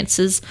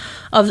experiences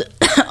of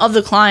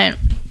the client.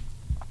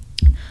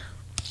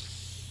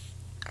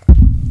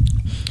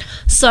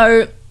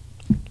 So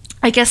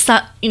I guess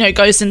that,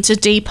 goes into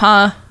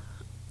deeper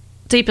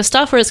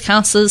stuff, whereas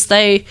counsellors,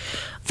 they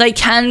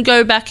can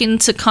go back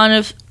into kind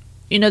of,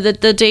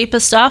 the deeper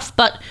stuff,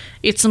 but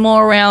it's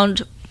more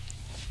around,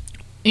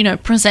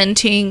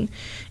 presenting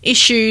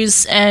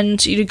issues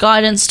and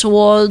guidance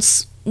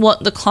towards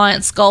what the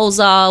client's goals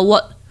are,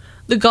 what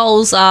the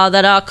goals are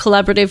that are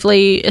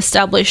collaboratively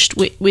established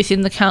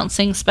within the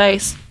counselling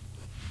space.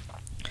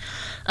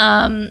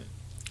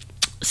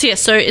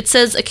 So it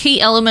says a key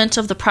element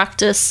of the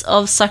practice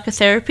of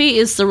psychotherapy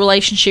is the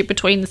relationship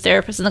between the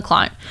therapist and the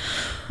client.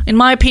 In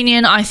my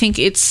opinion, I think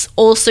it's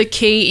also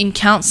key in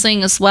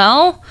counselling as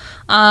well.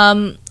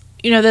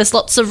 There's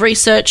lots of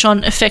research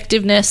on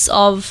effectiveness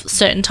of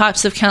certain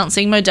types of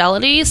counselling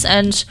modalities,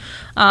 and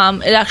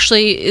it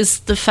actually is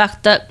the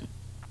fact that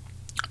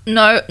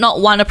not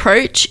one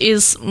approach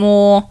is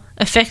more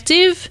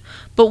effective,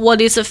 but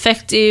what is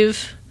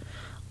effective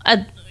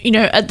at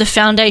the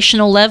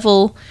foundational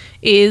level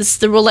is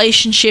the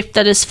relationship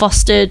that is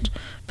fostered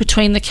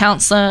between the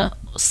counsellor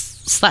 /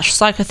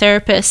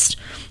 psychotherapist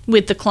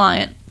with the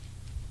client.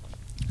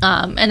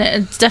 And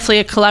it's definitely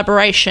a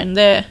collaboration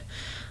there.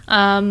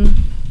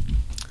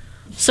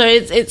 So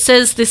it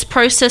says this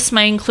process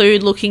may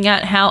include looking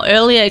at how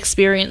earlier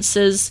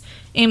experiences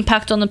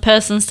impact on the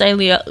person's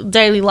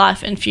daily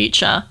life and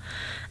future.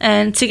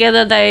 And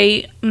together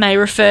they may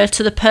refer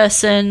to the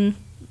person,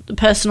 the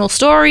personal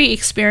story,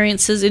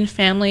 experiences in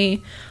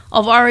family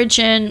of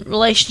origin,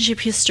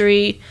 relationship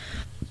history,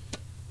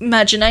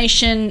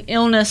 imagination,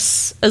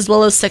 illness, as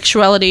well as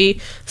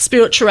sexuality,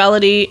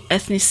 spirituality,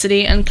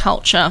 ethnicity, and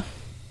culture.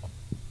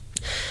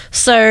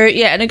 So,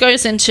 yeah, and it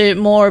goes into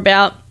more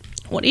about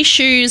what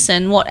issues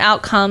and what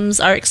outcomes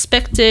are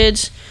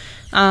expected,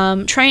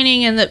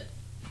 training, and the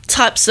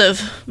types of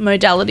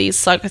modalities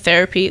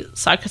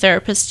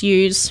psychotherapists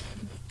use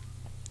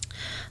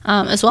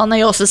as well. And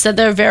they also said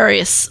there are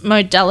various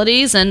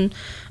modalities, and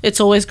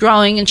it's always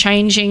growing and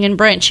changing and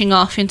branching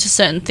off into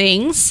certain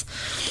things,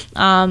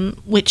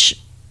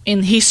 which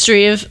in the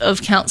history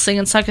of counselling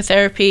and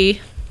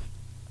psychotherapy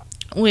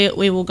we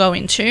will go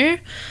into.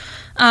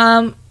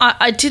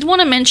 I did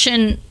want to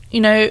mention,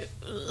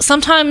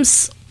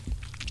 sometimes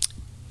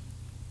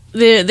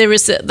there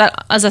is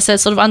that, as I said,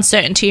 sort of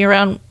uncertainty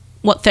around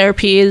what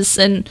therapy is,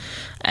 and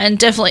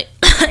definitely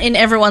in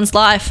everyone's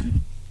life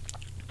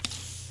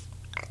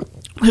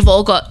we've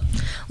all got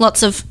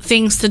lots of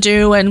things to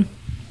do and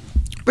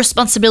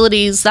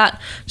responsibilities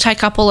that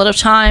take up a lot of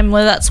time,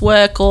 whether that's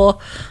work or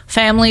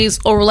families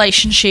or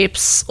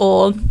relationships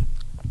or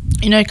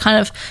kind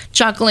of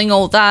juggling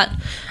all that.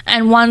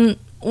 And one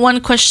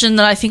question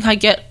that I think I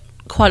get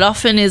quite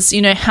often is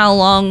how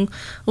long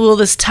will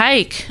this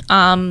take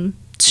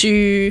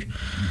to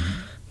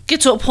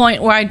get to a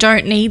point where I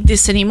don't need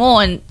this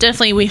anymore? And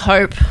definitely we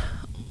hope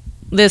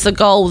there's a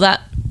goal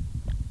that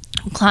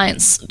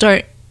clients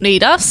don't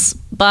need us,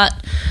 but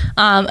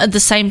at the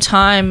same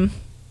time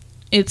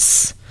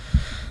it's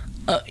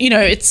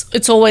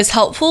it's always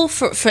helpful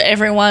for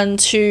everyone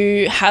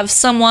to have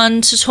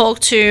someone to talk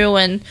to,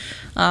 and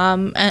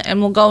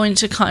we'll go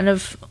into kind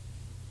of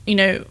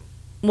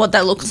what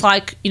that looks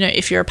like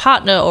if you're a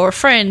partner or a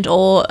friend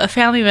or a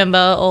family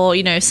member or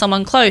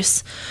someone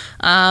close,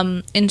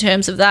 in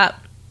terms of that.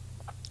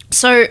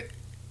 So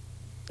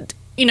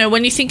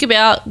when you think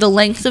about the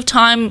length of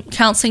time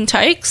counselling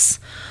takes,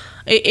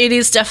 it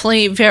is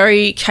definitely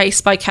very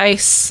case by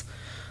case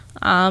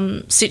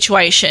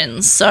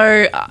situations.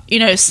 So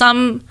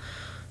some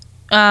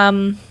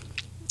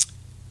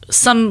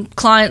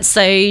clients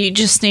say you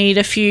just need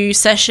a few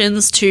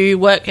sessions to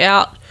work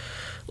out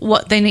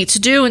what they need to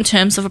do in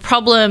terms of a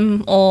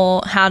problem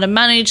or how to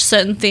manage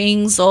certain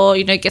things, or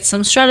get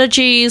some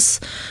strategies,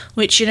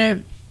 which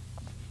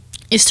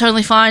is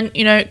totally fine.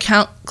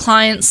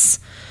 Clients,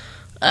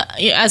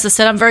 as I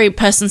said, I'm very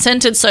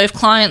person-centered, so if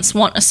clients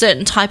want a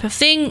certain type of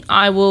thing,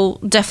 I will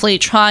definitely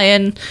try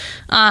and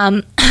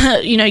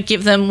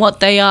give them what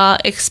they are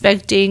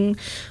expecting,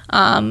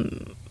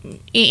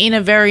 in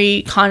a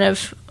very kind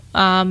of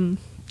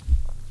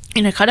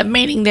kind of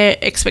meeting their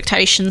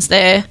expectations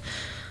there.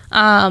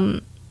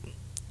 And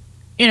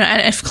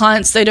if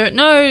clients, they don't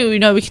know,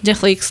 we can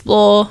definitely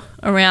explore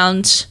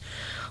around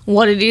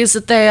what it is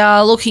that they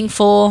are looking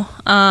for,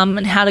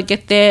 and how to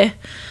get there.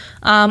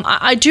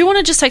 I do want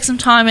to just take some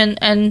time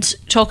and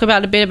talk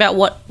about a bit about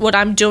what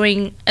I'm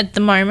doing at the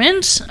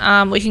moment.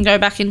 We can go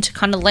back into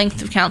kind of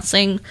length of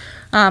counselling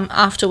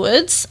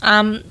afterwards.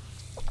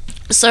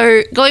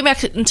 So going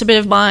back into a bit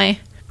of my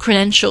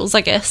credentials,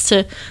 I guess,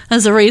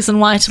 as a reason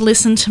why to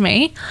listen to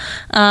me.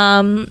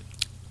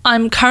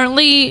 I'm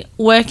currently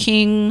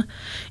working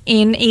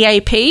in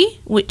EAP,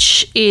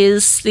 which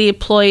is the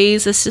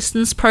Employees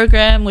Assistance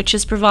Program, which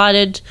is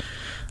provided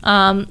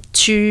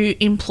to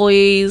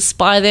employees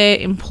by their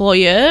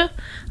employer,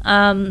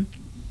 as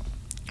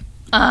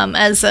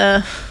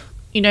a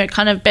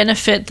kind of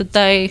benefit that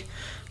they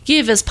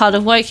give as part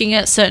of working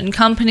at certain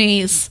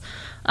companies.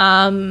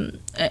 And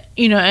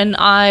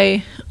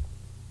I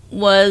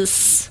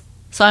was,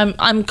 so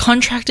I'm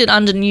contracted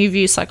under New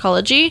View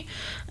Psychology,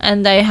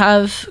 and they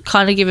have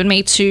kind of given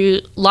me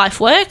to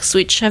LifeWorks,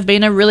 which have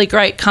been a really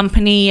great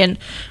company, and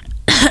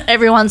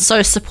everyone's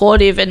so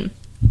supportive, and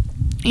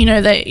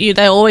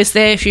they're always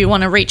there if you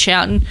want to reach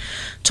out and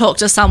talk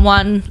to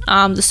someone.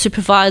 The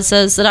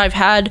supervisors that I've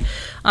had,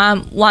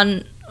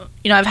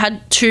 I've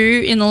had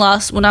two in the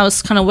last, when I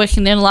was kind of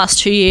working there in the last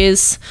 2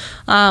 years.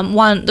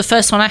 The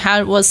first one I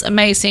had was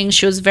amazing.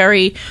 She was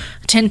very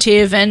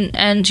attentive and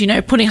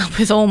putting up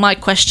with all my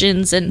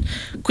questions and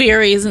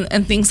queries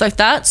and things like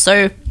that.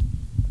 So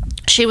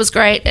she was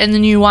great. And the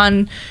new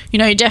one,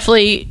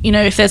 definitely,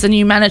 if there's a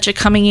new manager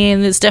coming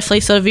in, there's definitely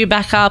sort of your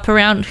backup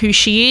around who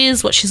she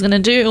is, what she's going to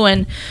do,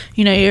 and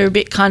you're a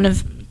bit kind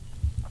of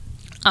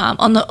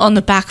on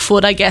the back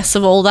foot, I guess,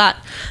 of all that.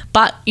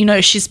 But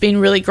she's been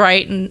really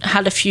great, and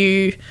had a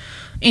few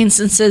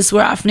instances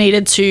where I've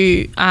needed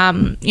to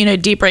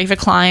debrief a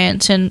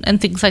client and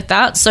things like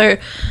that. So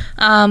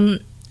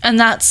and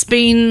that's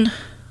been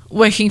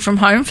working from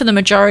home for the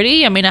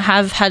majority. I mean, I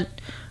have had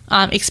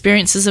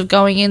experiences of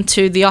going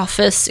into the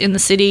office in the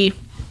city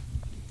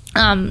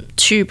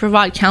to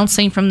provide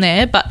counselling from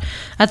there, but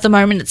at the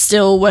moment it's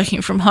still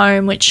working from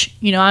home, which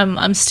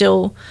I'm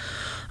still,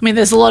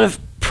 there's a lot of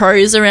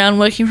pros around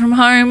working from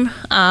home.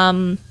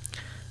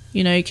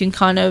 You can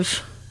kind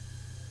of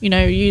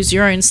use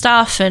your own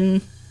stuff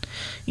and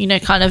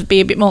kind of be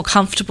a bit more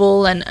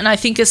comfortable, and I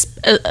think it's,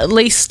 at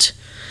least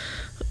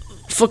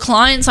for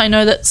clients, I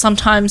know that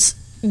sometimes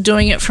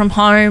doing it from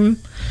home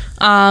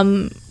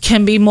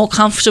can be more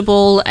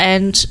comfortable,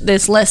 and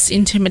there's less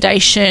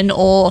intimidation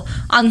or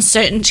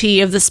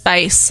uncertainty of the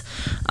space,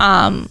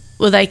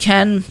 where they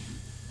can,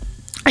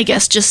 I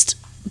guess, just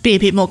be a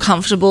bit more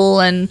comfortable,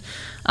 and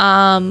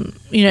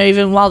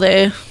even while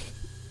they're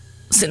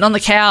sitting on the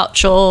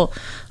couch or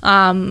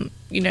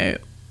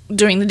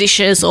doing the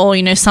dishes,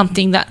 or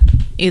something that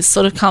is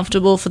sort of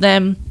comfortable for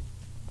them.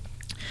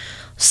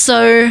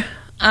 So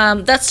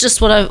that's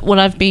just what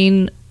I've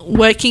been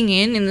working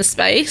in the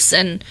space,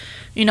 and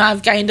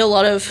I've gained a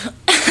lot of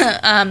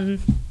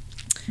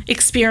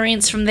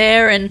experience from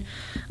there, and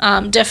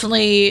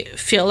definitely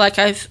feel like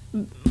I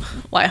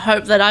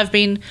hope that I've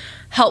been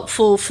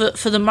helpful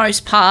for the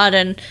most part,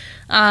 and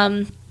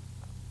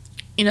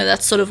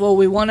that's sort of what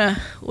we want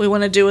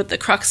to do at the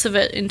crux of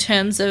it in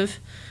terms of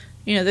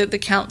the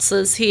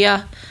counsellors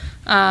here,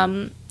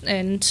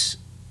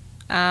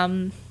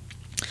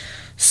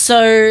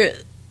 so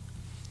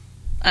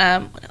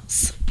what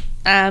else?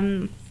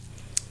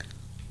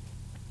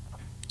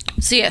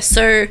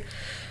 So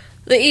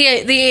the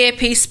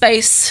EAP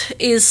space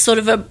is sort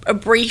of a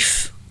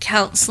brief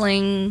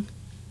counselling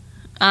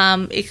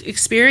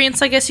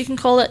experience, I guess you can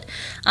call it,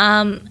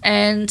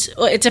 and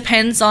it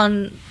depends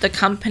on the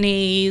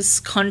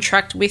company's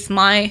contract with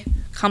my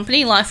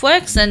company,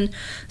 LifeWorks,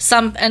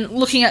 and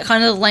looking at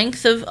kind of the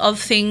length of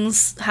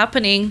things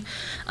happening.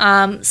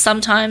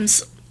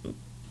 Sometimes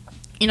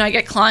I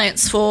get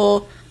clients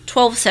for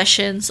 12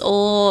 sessions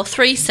or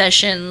 3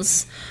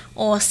 sessions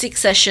or 6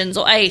 sessions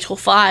or 8 or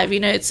 5.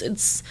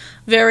 It's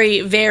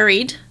very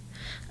varied,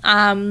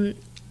 and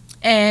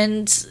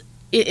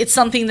it's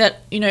something that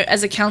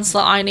as a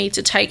counsellor I need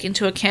to take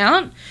into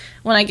account.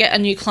 When I get a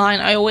new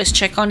client, I always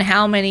check on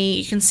how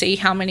many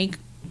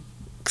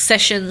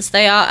sessions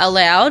they are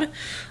allowed,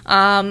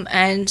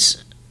 and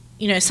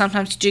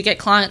sometimes you do get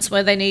clients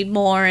where they need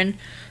more, and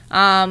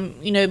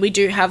we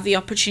do have the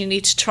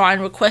opportunity to try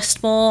and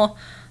request more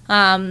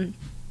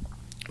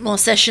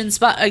sessions,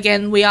 but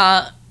again, we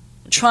are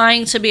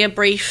trying to be a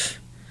brief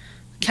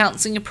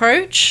counselling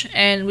approach,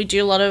 and we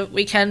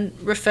can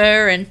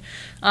refer and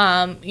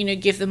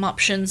give them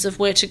options of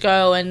where to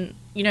go and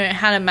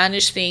how to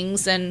manage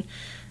things, and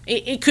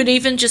it could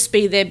even just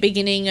be their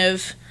beginning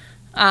of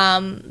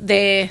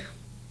their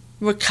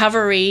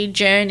recovery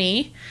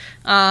journey.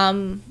 I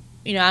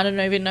don't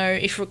even know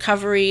if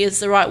recovery is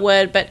the right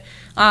word, but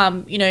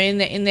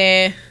in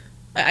their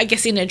I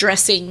guess in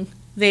addressing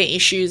their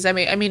issues. I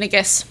mean I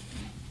guess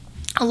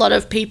a lot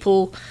of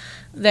people,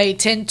 they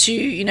tend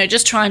to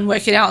just try and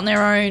work it out on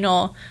their own,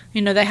 or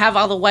they have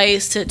other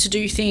ways to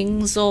do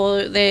things,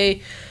 or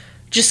they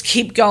just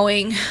keep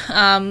going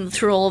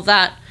through all of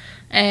that,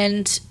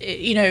 and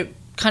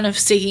kind of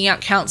seeking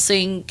out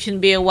counselling can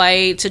be a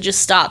way to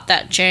just start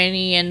that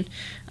journey and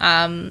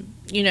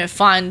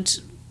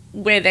find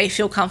where they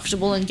feel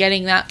comfortable in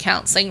getting that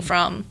counselling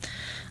from.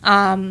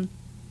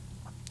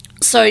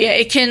 So yeah,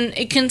 it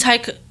can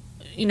take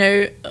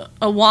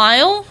a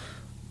while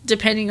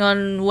depending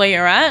on where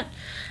you're at,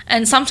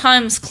 and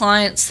sometimes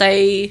clients,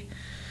 they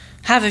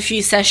have a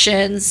few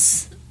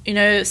sessions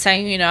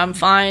saying I'm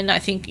fine, I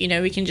think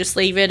we can just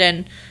leave it,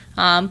 and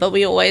but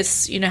we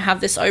always have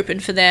this open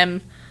for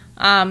them,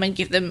 and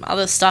give them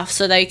other stuff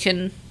so they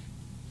can.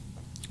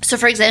 So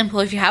for example,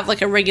 if you have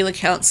like a regular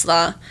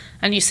counsellor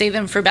and you see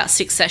them for about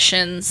 6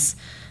 sessions,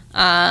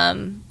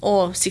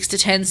 or 6 to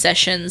 10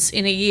 sessions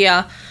in a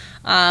year,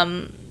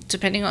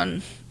 depending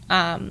on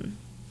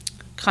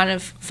kind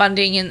of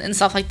funding and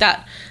stuff like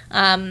that,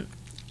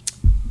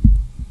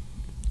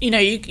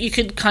 you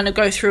could kind of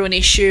go through an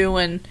issue,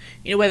 and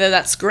whether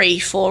that's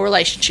grief or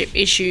relationship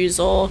issues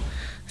or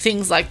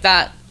things like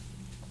that,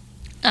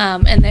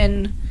 and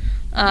then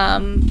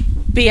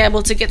be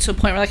able to get to a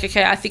point where, like,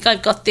 okay, I think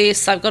I've got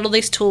this, I've got all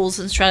these tools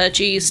and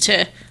strategies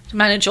to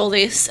manage all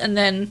this, and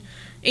then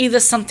either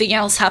something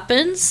else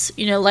happens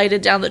later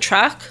down the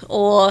track,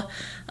 or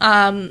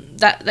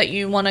that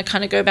you want to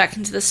kind of go back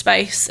into the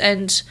space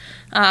and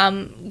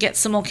get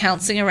some more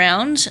counselling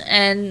around,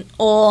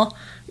 or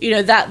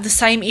that the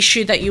same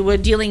issue that you were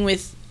dealing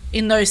with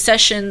in those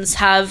sessions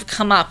have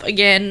come up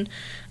again,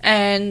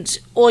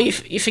 or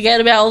you forget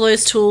about all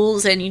those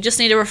tools and you just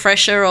need a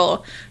refresher,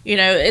 or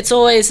it's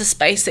always a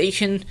space that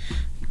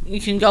you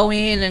can go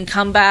in and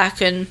come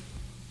back and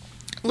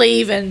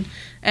leave and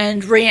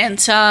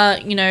re-enter.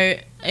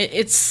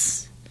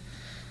 It's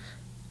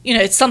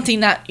it's something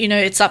that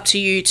it's up to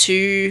you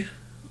to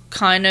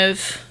kind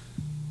of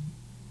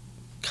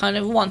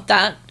want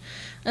that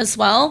as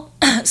well.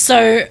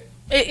 So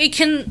it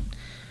can,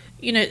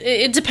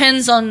 it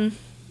depends on.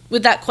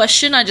 With that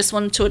question, I just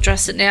wanted to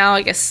address it now,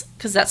 I guess,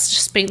 because that's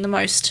just been the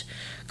most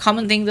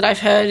common thing that I've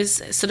heard,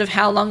 is sort of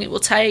how long it will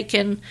take,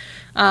 and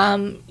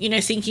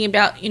thinking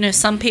about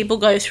some people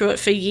go through it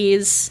for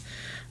years,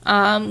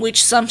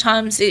 which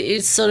sometimes it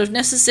is sort of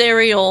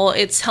necessary, or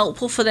it's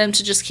helpful for them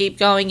to just keep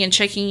going and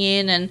checking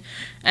in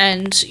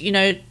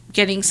and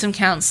getting some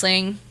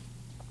counselling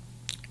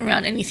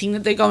around anything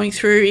that they're going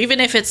through, even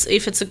if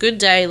it's a good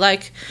day.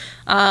 Like,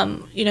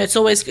 it's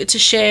always good to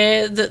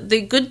share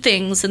the good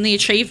things and the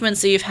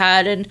achievements that you've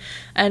had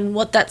and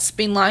what that's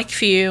been like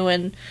for you.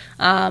 And,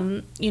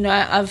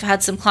 I've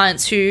had some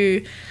clients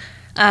who,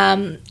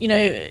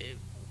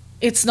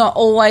 it's not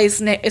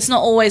always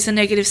a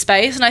negative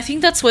space. And I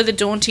think that's where the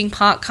daunting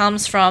part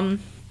comes from,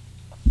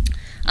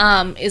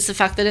 is the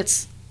fact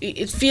that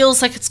it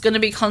feels like it's going to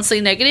be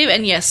constantly negative.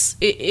 And yes,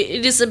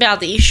 it is about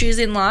the issues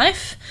in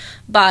life,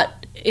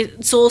 but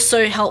it's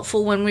also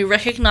helpful when we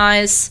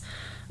recognize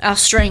our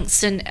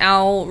strengths and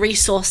our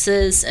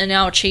resources and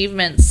our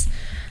achievements.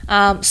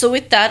 So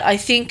with that, I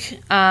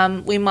think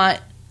we might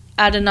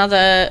add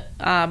another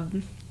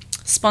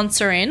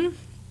sponsor in.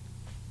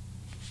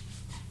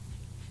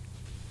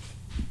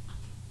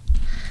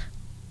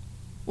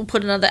 We'll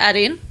put another ad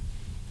in.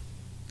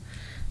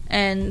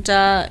 And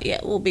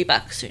we'll be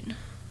back soon.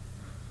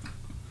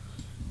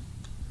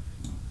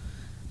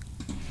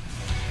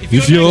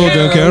 If you're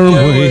the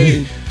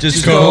Caraway,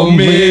 just call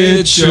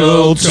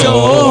Mitchell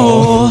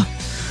Tor.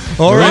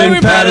 Or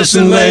in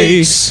Patterson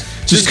Lakes,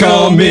 just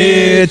call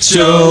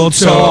Mitchell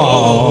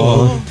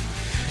Tor.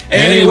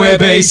 Anywhere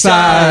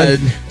Bayside,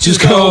 just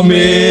call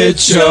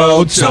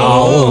Mitchell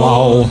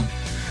Tor.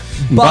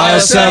 Buy or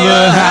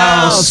sell a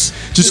house,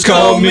 just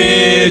call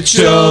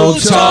Mitchell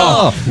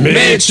Tor.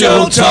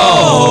 Mitchell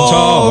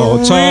Tor.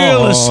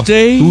 Real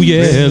estate. Ooh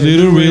yeah,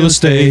 little real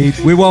estate.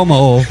 We want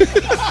more.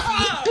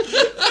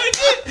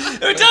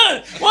 We've done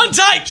it! One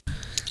take!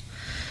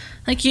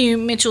 Thank you,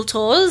 Mitchell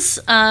Tors.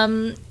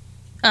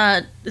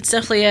 It's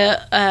definitely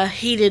a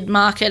heated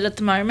market at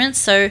the moment,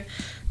 so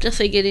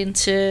definitely get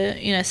into,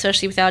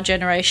 especially with our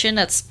generation,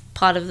 that's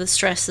part of the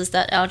stresses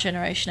that our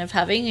generation of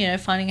having,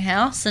 finding a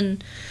house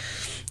and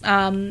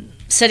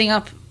setting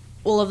up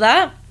all of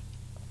that.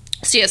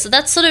 So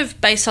that's sort of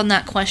based on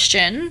that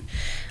question.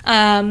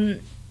 I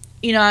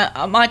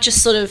might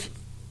just sort of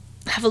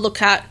have a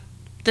look at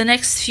the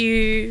next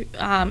few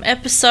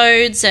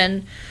episodes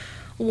and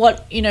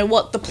what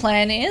the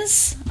plan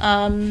is.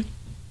 I've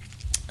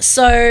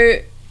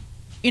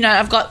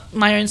got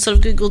my own sort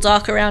of Google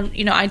Doc around,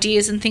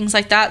 ideas and things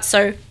like that.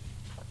 So,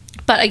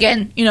 but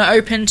again,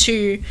 open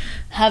to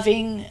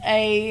having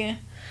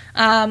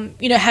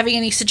having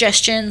any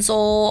suggestions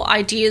or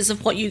ideas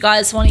of what you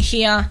guys want to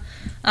hear.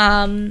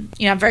 I'm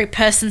very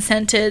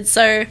person-centered,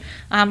 so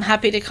I'm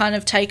happy to kind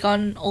of take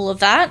on all of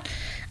that.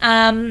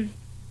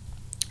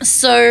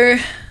 So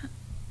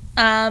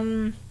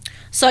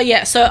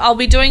I'll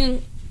be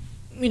doing,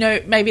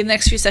 maybe in the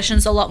next few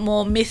sessions, a lot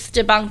more myth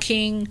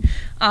debunking.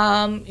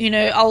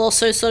 I'll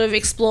also sort of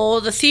explore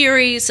the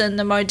theories and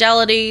the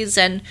modalities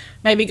and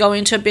maybe go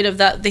into a bit of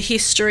the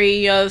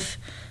history of,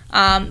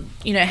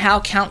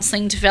 how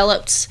counselling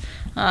developed.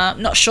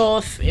 Not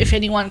sure if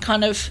anyone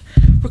kind of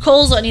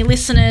recalls, or any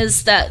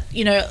listeners, that,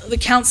 the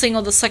counselling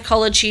or the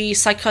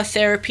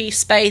psychotherapy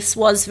space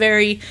was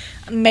very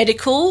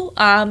medical.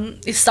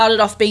 It started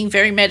off being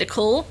very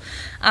medical.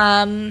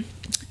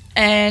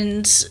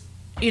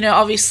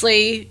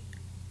 Obviously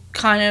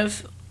kind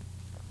of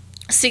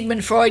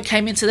Sigmund Freud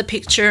came into the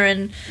picture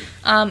and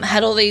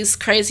had all these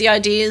crazy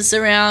ideas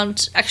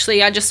around,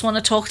 actually, I just want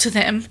to talk to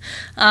them,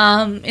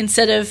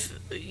 instead of,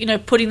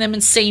 putting them in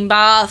steam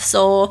baths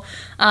or,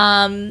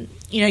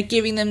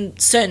 giving them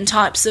certain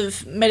types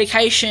of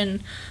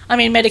medication. I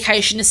mean,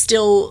 medication is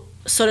still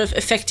sort of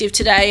effective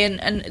today,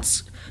 and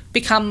it's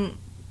become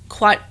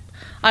quite,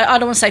 I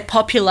don't want to say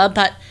popular,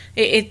 but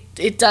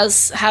it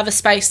does have a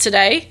space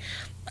today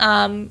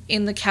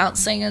in the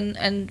counselling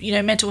and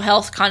mental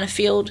health kind of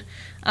field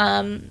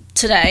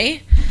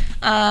today.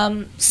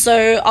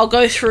 So I'll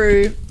go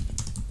through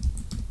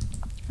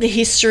the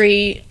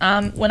history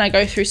when I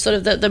go through sort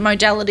of the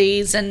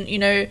modalities and,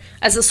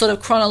 as a sort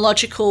of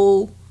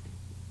chronological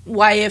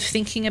way of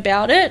thinking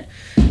about it.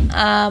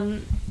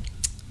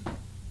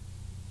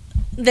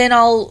 Then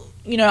I'll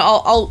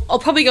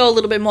probably go a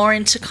little bit more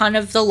into kind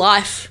of the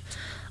life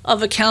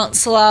of a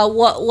counsellor,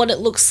 what it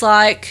looks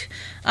like.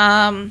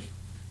 I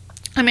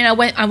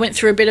went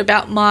through a bit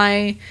about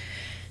my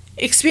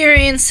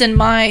experience and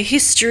my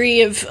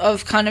history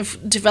of kind of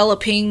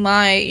developing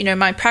my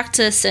my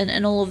practice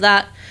and all of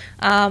that.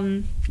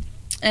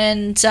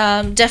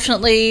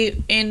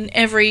 Definitely in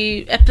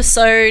every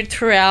episode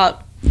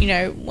throughout,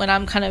 when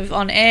I'm kind of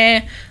on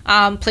air,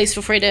 please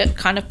feel free to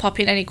kind of pop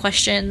in any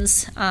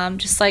questions,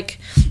 just like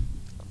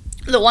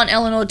the one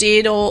Eleanor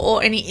did,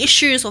 or any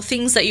issues or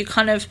things that you're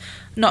kind of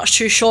not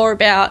too sure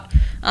about.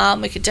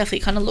 We could definitely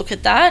kind of look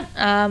at that.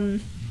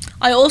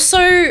 I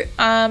also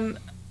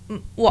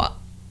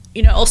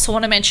also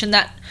want to mention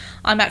that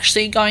I'm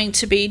actually going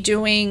to be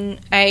doing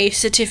a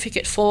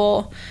certificate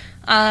for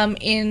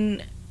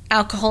in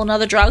alcohol and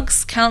other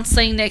drugs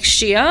counselling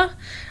next year.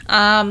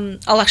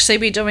 I'll actually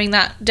be doing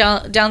that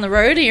down the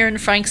road here in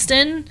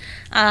Frankston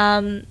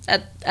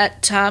at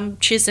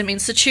Chisholm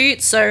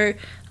Institute. So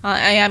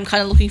I am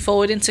kind of looking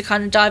forward into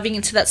kind of diving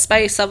into that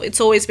space.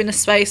 It's always been a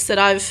space that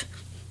I've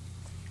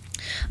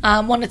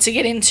wanted to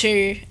get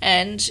into,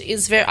 and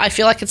I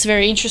feel like it's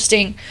very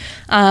interesting.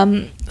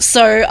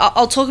 So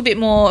I'll talk a bit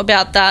more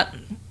about that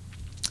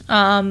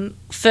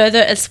further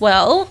as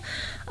well.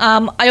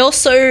 I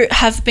also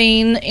have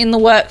been in the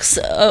works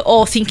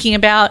or thinking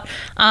about,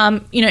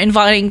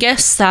 inviting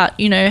guests that,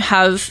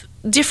 have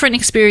different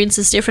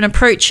experiences, different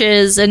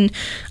approaches, and,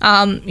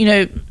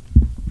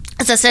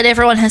 as I said,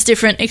 everyone has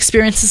different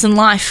experiences in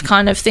life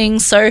kind of thing.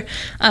 So,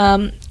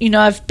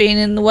 I've been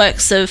in the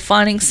works of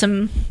finding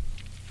some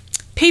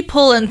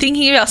people and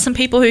thinking about some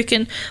people who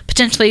can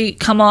potentially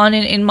come on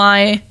in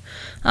my,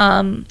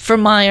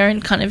 from my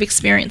own kind of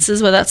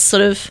experiences, whether that's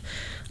sort of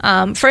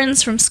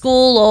friends from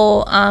school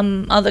or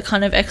other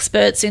kind of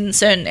experts in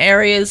certain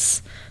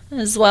areas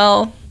as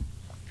well.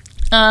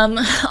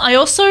 I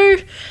also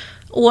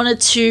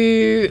wanted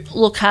to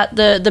look at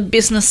the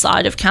business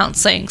side of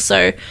counselling.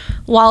 So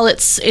while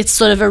it's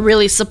sort of a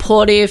really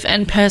supportive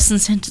and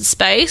person-centred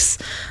space,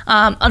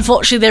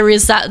 unfortunately there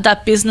is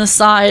that business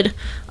side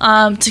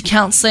to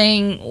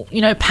counselling,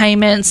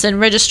 payments and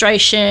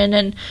registration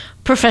and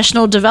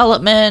professional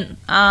development.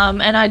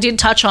 And I did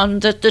touch on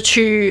the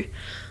two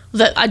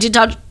that I did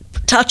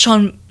touch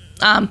on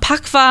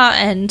PACFA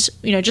and,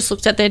 just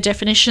looked at their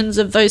definitions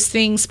of those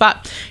things.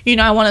 But,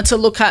 I wanted to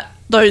look at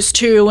those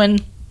two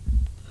and,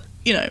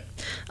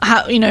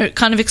 how,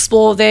 kind of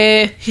explore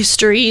their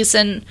histories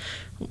and,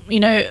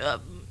 I'm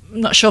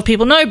not sure if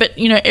people know, but,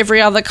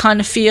 every other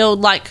kind of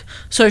field like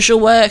social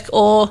work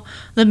or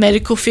the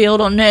medical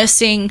field or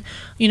nursing,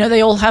 they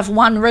all have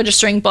one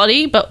registering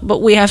body, but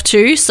we have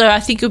two. So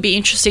I think it would be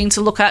interesting to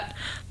look at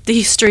the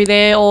history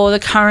there or the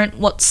current,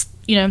 what's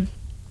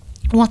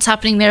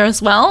happening there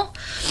as well.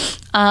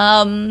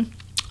 I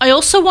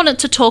also wanted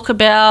to talk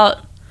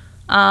about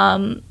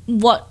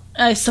what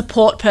a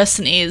support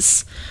person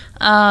is.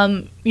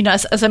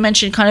 As I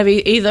mentioned, kind of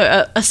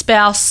either a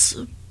spouse,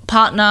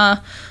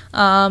 partner,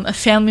 a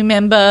family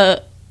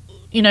member,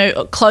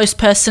 a close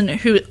person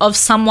of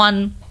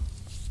someone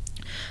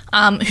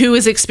who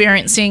is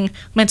experiencing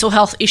mental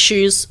health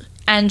issues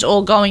and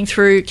or going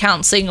through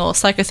counselling or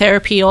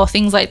psychotherapy or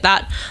things like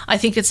that. I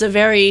think it's a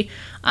very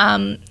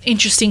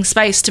interesting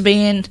space to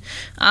be in,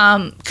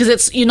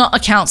 because you're not a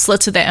counsellor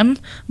to them,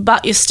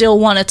 but you still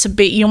want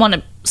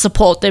to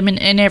support them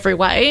in every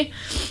way.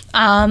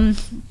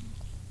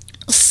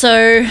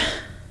 So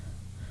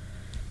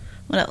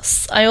what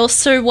else? I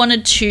also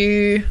wanted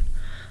to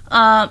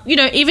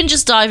even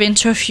just dive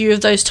into a few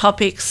of those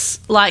topics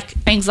like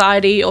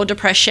anxiety or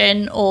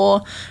depression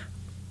or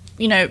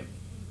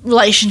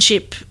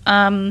relationship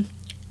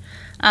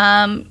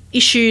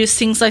issues,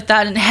 things like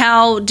that, and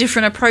how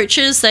different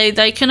approaches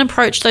they can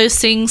approach those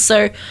things.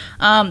 So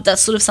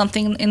that's sort of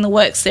something in the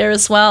works there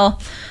as well.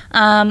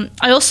 I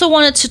also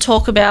wanted to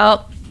talk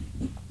about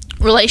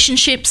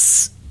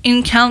relationships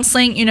in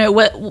counselling,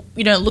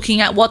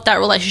 looking at what that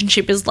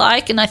relationship is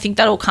like, and I think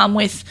that'll come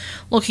with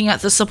looking at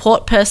the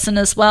support person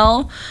as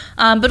well,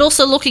 but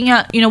also looking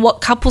at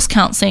what couples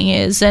counselling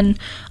is, and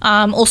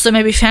also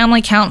maybe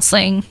family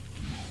counselling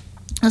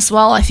as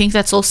well. I think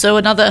that's also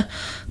another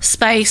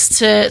space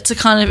to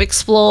kind of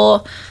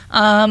explore.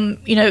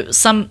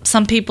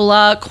 Some people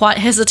are quite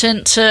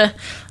hesitant to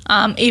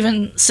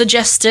even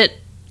suggest it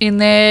in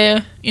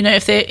their,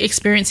 if they're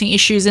experiencing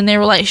issues in their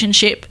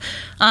relationship,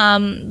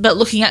 but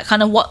looking at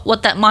kind of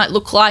what that might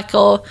look like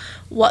or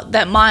what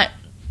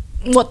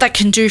that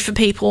can do for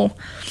people,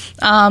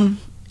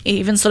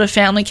 even sort of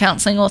family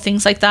counselling or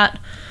things like that.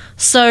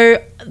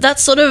 So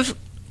that's sort of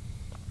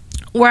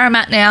where I'm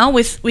at now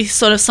with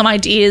sort of some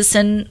ideas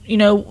and,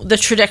 the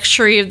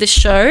trajectory of this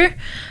show.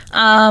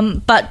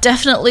 But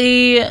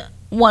definitely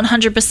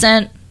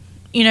 100%,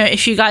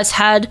 if you guys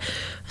had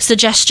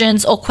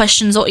suggestions or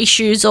questions or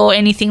issues or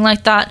anything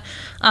like that,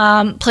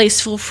 please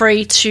feel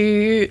free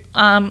to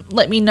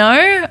let me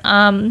know.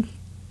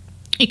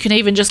 You can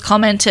even just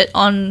comment it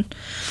on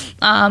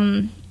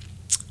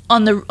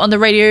the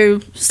radio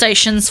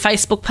station's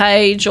Facebook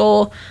page,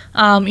 or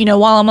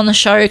while I'm on the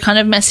show, kind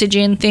of message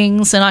in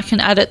things and I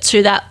can add it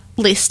to that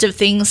list of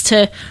things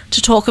to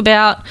talk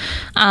about.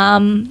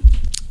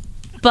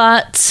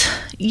 But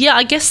yeah,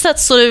 I guess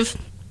that's sort of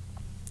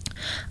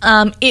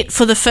it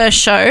for the first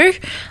show.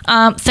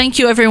 Thank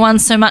you everyone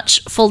so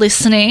much for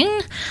listening,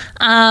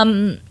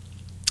 and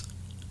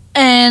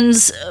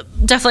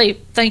definitely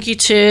thank you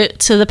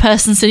to the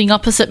person sitting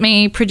opposite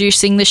me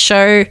producing this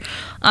show.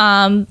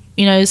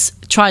 Has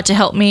tried to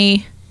help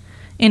me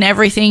in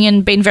everything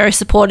and been very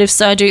supportive,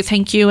 so I do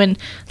thank you, and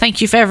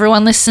thank you for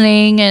everyone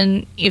listening.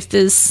 And if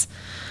there's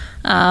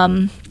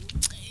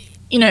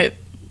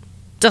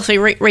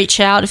definitely reach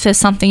out if there's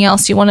something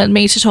else you wanted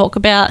me to talk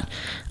about.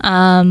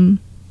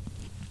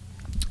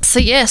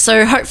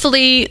 So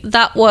hopefully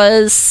that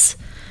was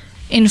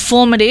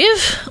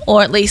informative,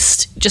 or at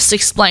least just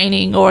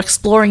explaining or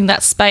exploring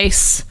that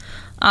space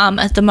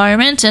at the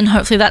moment, and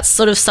hopefully that's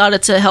sort of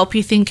started to help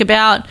you think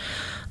about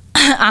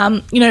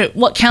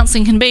what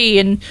counselling can be,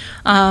 and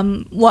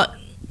what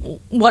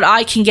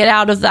I can get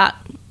out of that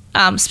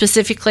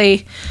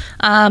specifically,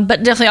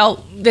 but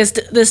definitely there's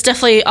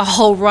definitely a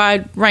whole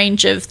wide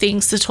range of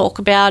things to talk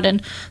about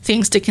and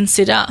things to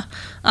consider.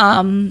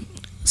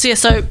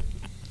 So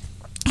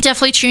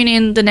definitely tune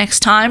in the next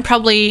time,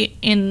 probably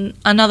in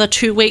another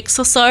 2 weeks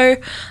or so,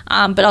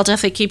 but I'll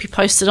definitely keep you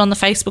posted on the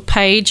Facebook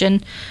page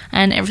and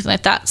everything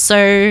like that.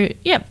 So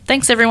yeah,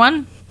 thanks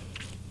everyone.